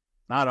just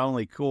not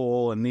only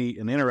cool and neat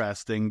and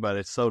interesting, but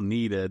it's so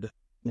needed.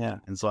 Yeah.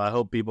 And so I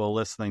hope people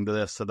listening to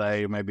this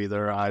today, maybe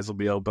their eyes will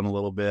be open a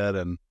little bit,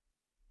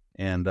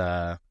 and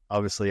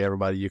obviously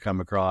everybody you come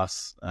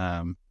across,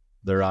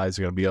 their eyes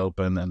are going to be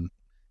open and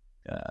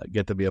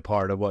get to be a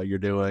part of what you're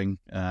doing.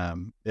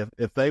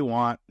 If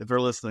they're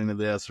listening to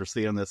this or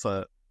seeing this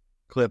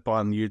clip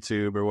on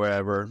YouTube or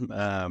wherever,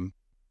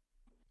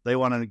 they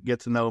want to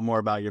get to know more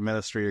about your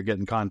ministry or get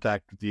in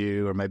contact with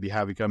you, or maybe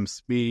have you come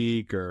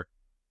speak or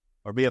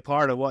be a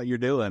part of what you're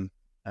doing,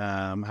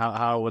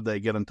 how would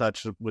they get in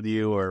touch with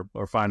you or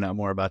find out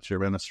more about your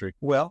ministry?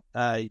 Well,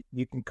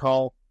 you can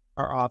call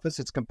our office.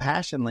 It's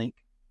Compassion Link.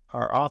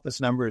 Our office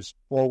number is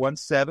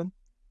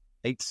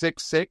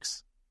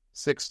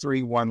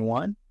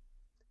 417-866-6311,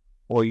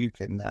 or you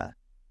can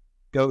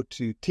go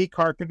to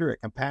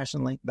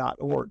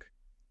tcarpenter@compassionlink.org.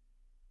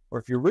 Or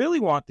if you really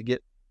want to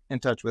get in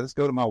touch with us,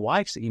 go to my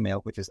wife's email,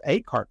 which is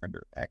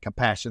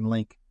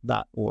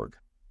acarpenter@compassionlink.org.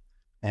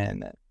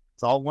 And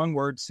it's all one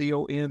word,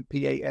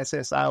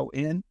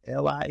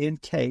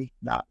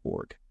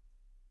 COMPASSIONLINK.org.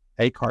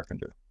 A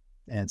Carpenter.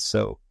 And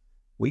so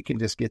we can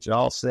just get you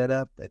all set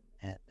up,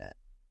 and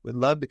we'd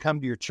love to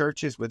come to your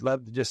churches. We'd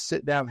love to just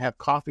sit down and have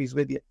coffees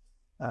with you,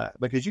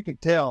 because you can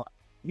tell,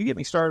 you get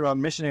me started on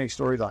missionary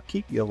stories, I'll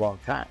keep you a long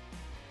time.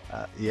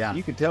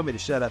 You can tell me to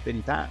shut up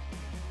anytime.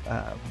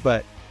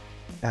 But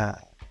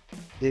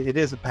it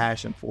is a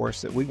passion for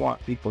us that we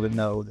want people to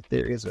know that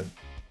there is a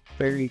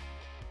very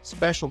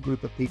special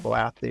group of people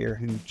out there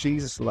who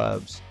Jesus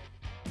loves,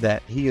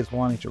 that he is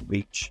wanting to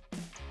reach.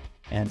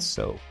 And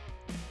so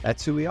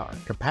that's who we are,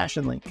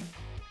 Compassion Link.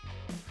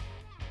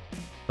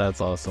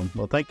 That's awesome.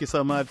 Well, thank you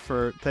so much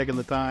for taking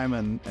the time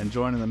and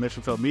joining the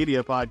Mission Field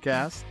Media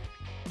podcast.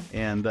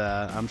 And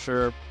I'm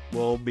sure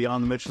we'll be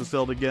on the mission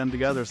field again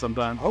together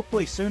sometime.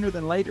 Hopefully sooner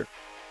than later.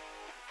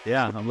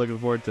 Yeah, I'm looking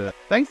forward to it.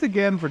 Thanks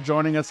again for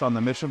joining us on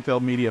the Mission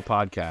Field Media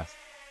podcast.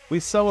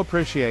 We so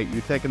appreciate you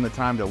taking the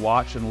time to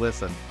watch and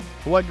listen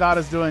to what God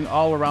is doing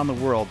all around the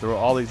world through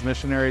all these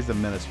missionaries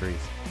and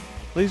ministries.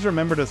 Please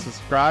remember to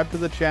subscribe to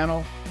the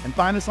channel and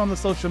find us on the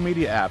social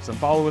media apps and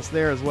follow us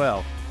there as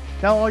well.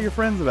 Tell all your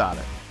friends about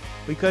it.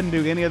 We couldn't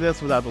do any of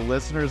this without the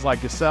listeners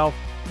like yourself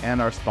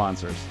and our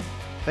sponsors.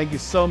 Thank you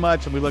so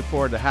much, and we look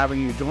forward to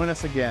having you join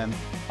us again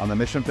on the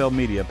Mission Field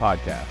Media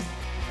podcast.